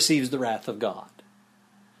receives the wrath of God.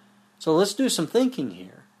 So let's do some thinking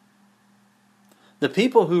here. The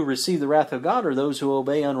people who receive the wrath of God are those who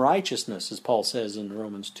obey unrighteousness, as Paul says in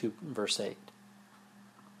Romans 2, verse 8.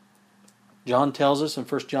 John tells us in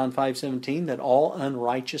 1 John 5:17 that all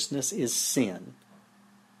unrighteousness is sin.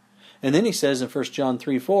 And then he says in 1 John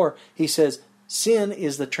 3:4, he says, sin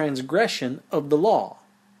is the transgression of the law.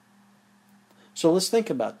 So let's think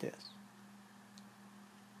about this.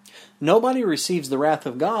 Nobody receives the wrath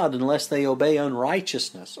of God unless they obey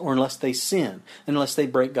unrighteousness, or unless they sin, unless they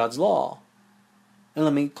break God's law. And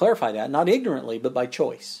let me clarify that, not ignorantly, but by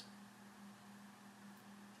choice.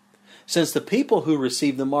 Since the people who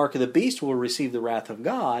receive the mark of the beast will receive the wrath of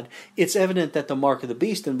God, it's evident that the mark of the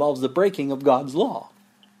beast involves the breaking of God's law.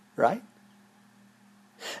 Right?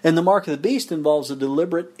 And the mark of the beast involves a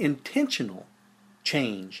deliberate, intentional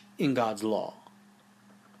change in God's law.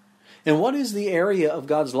 And what is the area of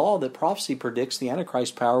God's law that prophecy predicts the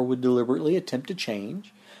Antichrist power would deliberately attempt to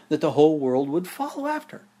change, that the whole world would follow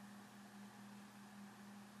after?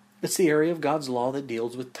 It's the area of God's law that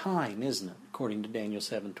deals with time, isn't it? According to Daniel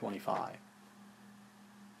 7:25.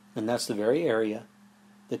 And that's the very area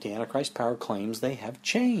that the Antichrist power claims they have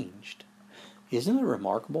changed. Isn't it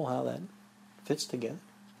remarkable how that fits together?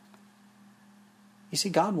 You see,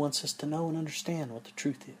 God wants us to know and understand what the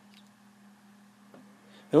truth is.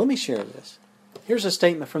 But let me share this. Here's a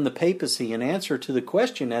statement from the papacy in answer to the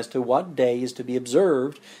question as to what day is to be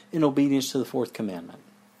observed in obedience to the fourth commandment.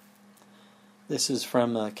 This is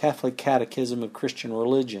from a Catholic Catechism of Christian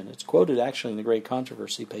Religion. It's quoted actually in the Great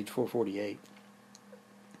Controversy, page 448.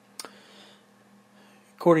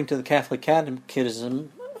 According to the Catholic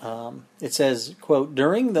Catechism, it says, quote,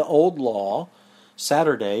 during the old law,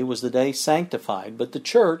 Saturday was the day sanctified, but the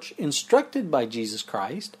Church, instructed by Jesus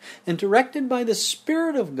Christ and directed by the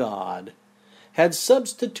Spirit of God, had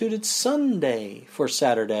substituted Sunday for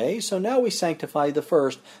Saturday, so now we sanctify the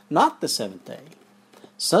first, not the seventh day.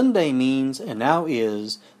 Sunday means, and now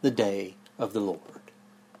is, the day of the Lord.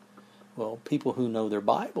 Well, people who know their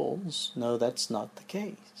Bibles know that's not the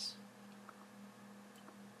case.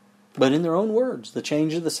 But in their own words, the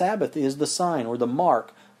change of the Sabbath is the sign or the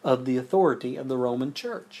mark of the authority of the Roman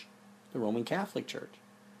Church, the Roman Catholic Church.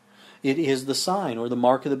 It is the sign or the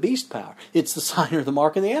mark of the beast power. It's the sign or the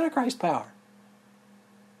mark of the Antichrist power.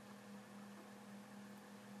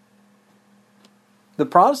 The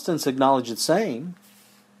Protestants acknowledge the same.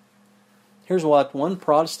 Here's what one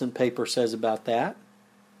Protestant paper says about that.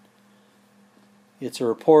 It's a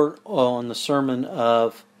report on the sermon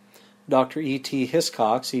of Dr. E.T.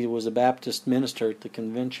 Hiscox. He was a Baptist minister at the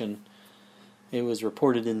convention. It was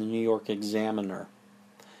reported in the New York Examiner.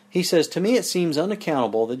 He says, to me it seems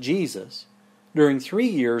unaccountable that Jesus, during 3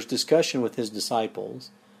 years' discussion with his disciples,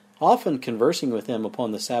 often conversing with them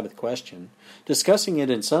upon the Sabbath question, discussing it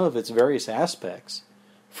in some of its various aspects,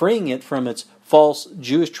 freeing it from its false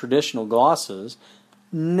Jewish traditional glosses,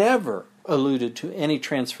 never alluded to any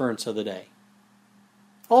transference of the day.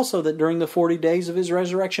 Also, that during the 40 days of his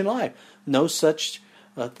resurrection life, no such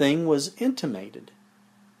thing was intimated.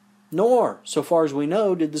 Nor, so far as we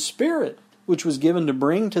know, did the Spirit, which was given to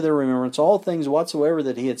bring to their remembrance all things whatsoever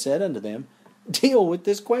that he had said unto them, deal with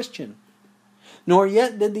this question. Nor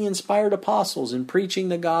yet did the inspired apostles, in preaching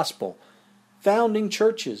the gospel, founding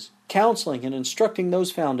churches, counseling and instructing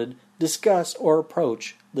those founded, discuss or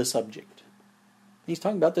approach the subject. He's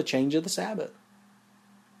talking about the change of the Sabbath.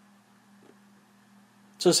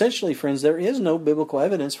 So essentially, friends, there is no biblical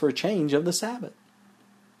evidence for a change of the Sabbath.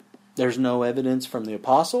 There's no evidence from the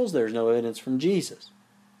apostles. There's no evidence from Jesus.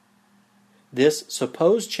 This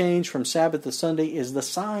supposed change from Sabbath to Sunday is the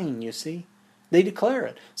sign, you see. They declare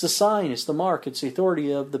it. It's a sign. It's the mark. It's the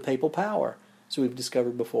authority of the papal power. So we've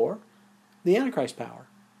discovered before. The Antichrist power.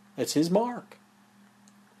 That's his mark.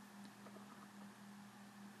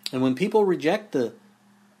 And when people reject the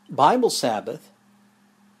Bible Sabbath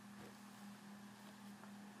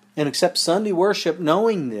and accept Sunday worship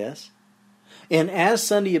knowing this, and as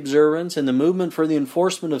Sunday observance and the movement for the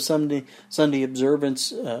enforcement of Sunday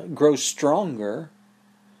observance grows stronger,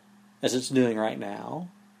 as it's doing right now,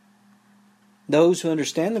 those who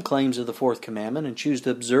understand the claims of the fourth commandment and choose to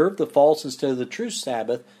observe the false instead of the true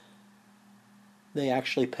Sabbath, they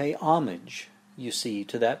actually pay homage you see,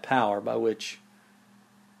 to that power by which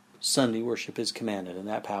Sunday worship is commanded, and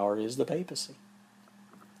that power is the papacy.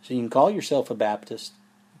 So you can call yourself a Baptist,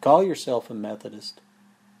 call yourself a Methodist,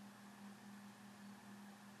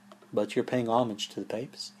 but you're paying homage to the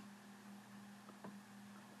papacy.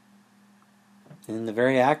 In the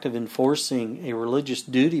very act of enforcing a religious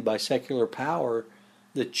duty by secular power,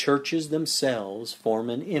 the churches themselves form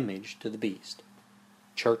an image to the beast.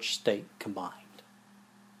 Church-state combined.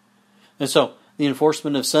 And so, the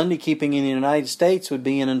enforcement of Sunday keeping in the United States would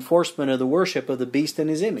be an enforcement of the worship of the beast and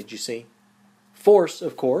his image, you see. Force,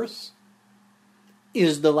 of course,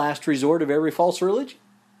 is the last resort of every false religion.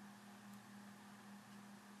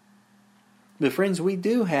 But friends, we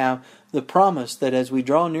do have the promise that as we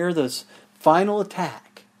draw near this final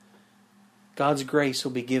attack, God's grace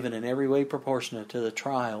will be given in every way proportionate to the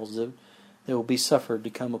trials that will be suffered to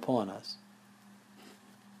come upon us.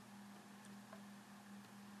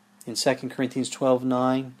 In 2 Corinthians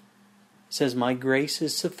 12:9, it says, "My grace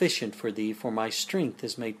is sufficient for thee, for my strength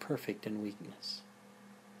is made perfect in weakness."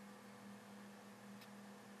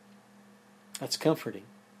 That's comforting.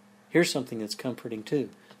 Here's something that's comforting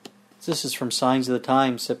too. This is from Signs of the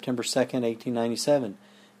Times, September 2nd, 1897.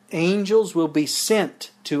 "Angels will be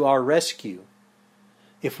sent to our rescue.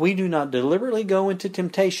 If we do not deliberately go into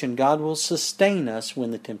temptation, God will sustain us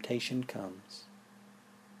when the temptation comes."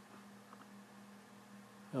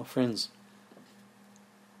 Well, friends,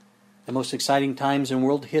 the most exciting times in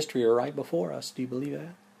world history are right before us. Do you believe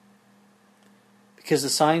that? Because the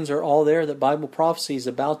signs are all there that Bible prophecy is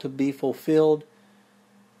about to be fulfilled,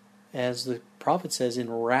 as the prophet says, in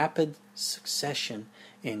rapid succession,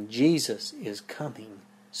 and Jesus is coming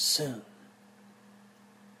soon.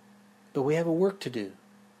 But we have a work to do,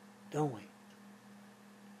 don't we?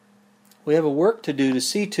 We have a work to do to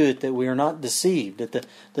see to it that we are not deceived, that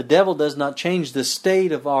the devil does not change the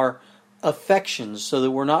state of our affections so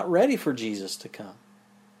that we're not ready for Jesus to come.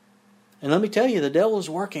 And let me tell you, the devil is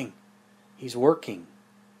working. He's working.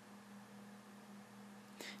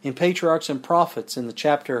 In Patriarchs and Prophets, in the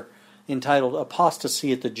chapter entitled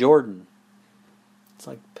Apostasy at the Jordan, it's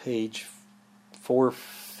like page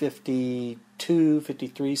 452,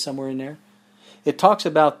 53, somewhere in there, it talks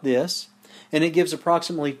about this. And it gives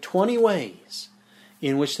approximately 20 ways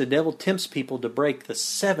in which the devil tempts people to break the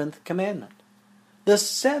 7th commandment. The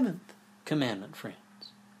 7th commandment, friends.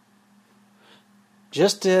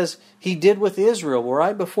 Just as he did with Israel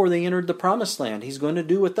right before they entered the promised land, he's going to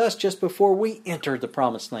do with us just before we enter the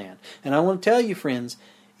promised land. And I want to tell you, friends,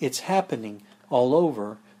 it's happening all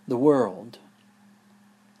over the world.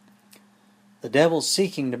 The devil's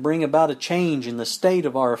seeking to bring about a change in the state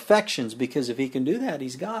of our affections, because if he can do that,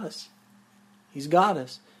 he's got us. He's got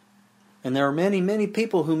us. And there are many, many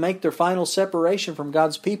people who make their final separation from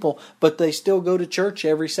God's people, but they still go to church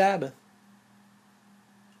every Sabbath.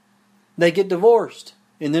 They get divorced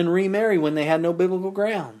and then remarry when they had no biblical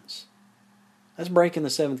grounds. That's breaking the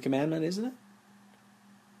 7th commandment, isn't it?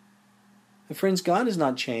 And friends, God has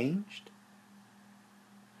not changed.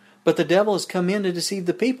 But the devil has come in to deceive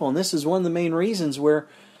the people. And this is one of the main reasons or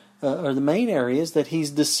the main areas that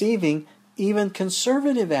he's deceiving even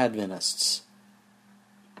conservative Adventists.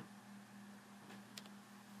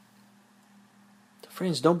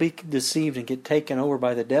 Friends, don't be deceived and get taken over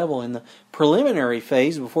by the devil in the preliminary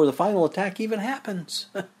phase before the final attack even happens.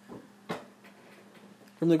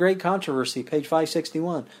 From the Great Controversy, page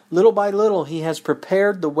 561. "Little by little he has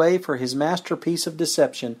prepared the way for his masterpiece of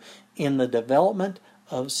deception in the development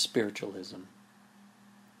of spiritualism."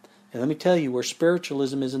 And let me tell you where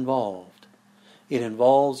spiritualism is involved. It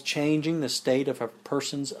involves changing the state of a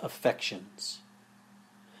person's affections.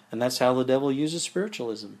 And that's how the devil uses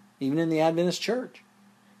spiritualism, even in the Adventist church.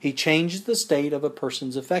 He changes the state of a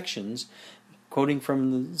person's affections. Quoting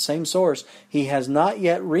from the same source, "He has not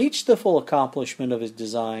yet reached the full accomplishment of his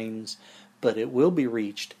designs, but it will be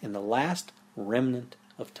reached in the last remnant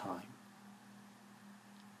of time."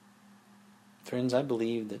 Friends, I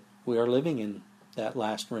believe that we are living in that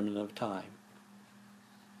last remnant of time,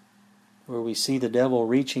 where we see the devil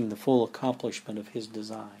reaching the full accomplishment of his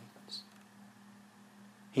designs.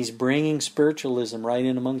 He's bringing spiritualism right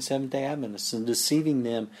in among Seventh-day Adventists and deceiving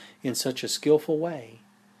them in such a skillful way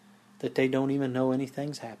that they don't even know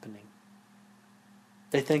anything's happening.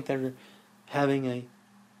 They think they're having a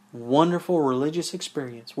wonderful religious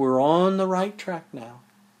experience. We're on the right track now.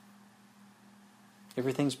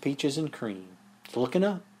 Everything's peaches and cream. It's looking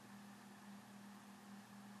up.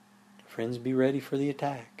 Friends, be ready for the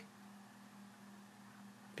attack.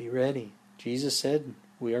 Be ready. Jesus said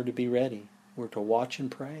we are to be ready. We're to watch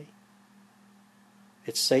and pray.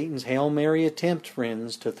 It's Satan's Hail Mary attempt,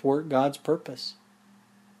 friends, to thwart God's purpose.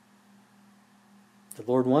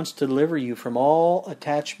 The Lord wants to deliver you from all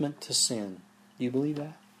attachment to sin. Do you believe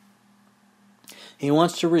that? He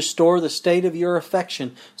wants to restore the state of your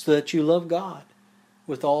affection so that you love God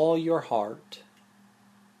with all your heart,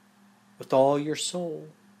 with all your soul,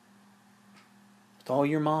 with all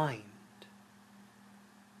your mind,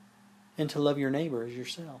 and to love your neighbor as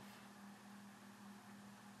yourself.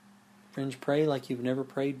 Friends, pray like you've never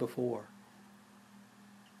prayed before.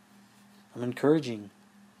 I'm encouraging.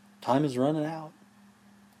 Time is running out.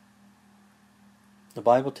 The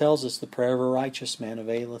Bible tells us the prayer of a righteous man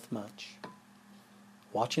availeth much.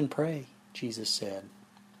 Watch and pray, Jesus said.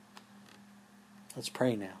 Let's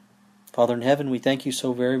pray now. Father in heaven, we thank you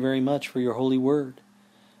so very, very much for your holy word,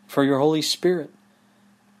 for your Holy Spirit.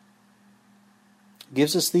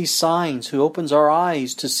 Gives us these signs, who opens our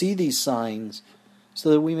eyes to see these signs so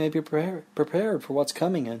that we may be prepared for what's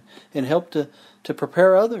coming and help to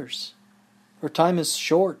prepare others. Our time is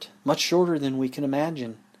short, much shorter than we can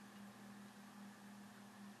imagine.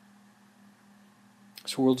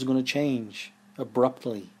 This world's going to change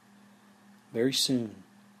abruptly, very soon.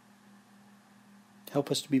 Help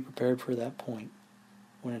us to be prepared for that point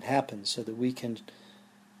when it happens, so that we can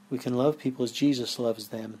love people as Jesus loves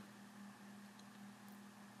them,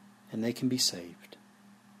 and they can be saved.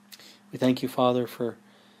 We thank you, Father, for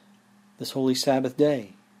this holy Sabbath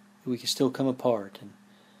day, that we can still come apart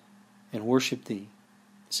and worship Thee,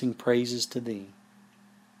 sing praises to Thee.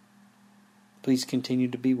 Please continue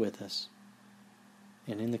to be with us,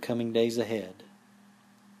 and in the coming days ahead.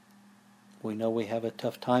 We know we have a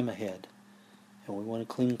tough time ahead, and we want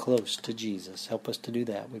to cling close to Jesus. Help us to do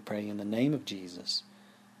that, we pray in the name of Jesus.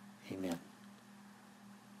 Amen.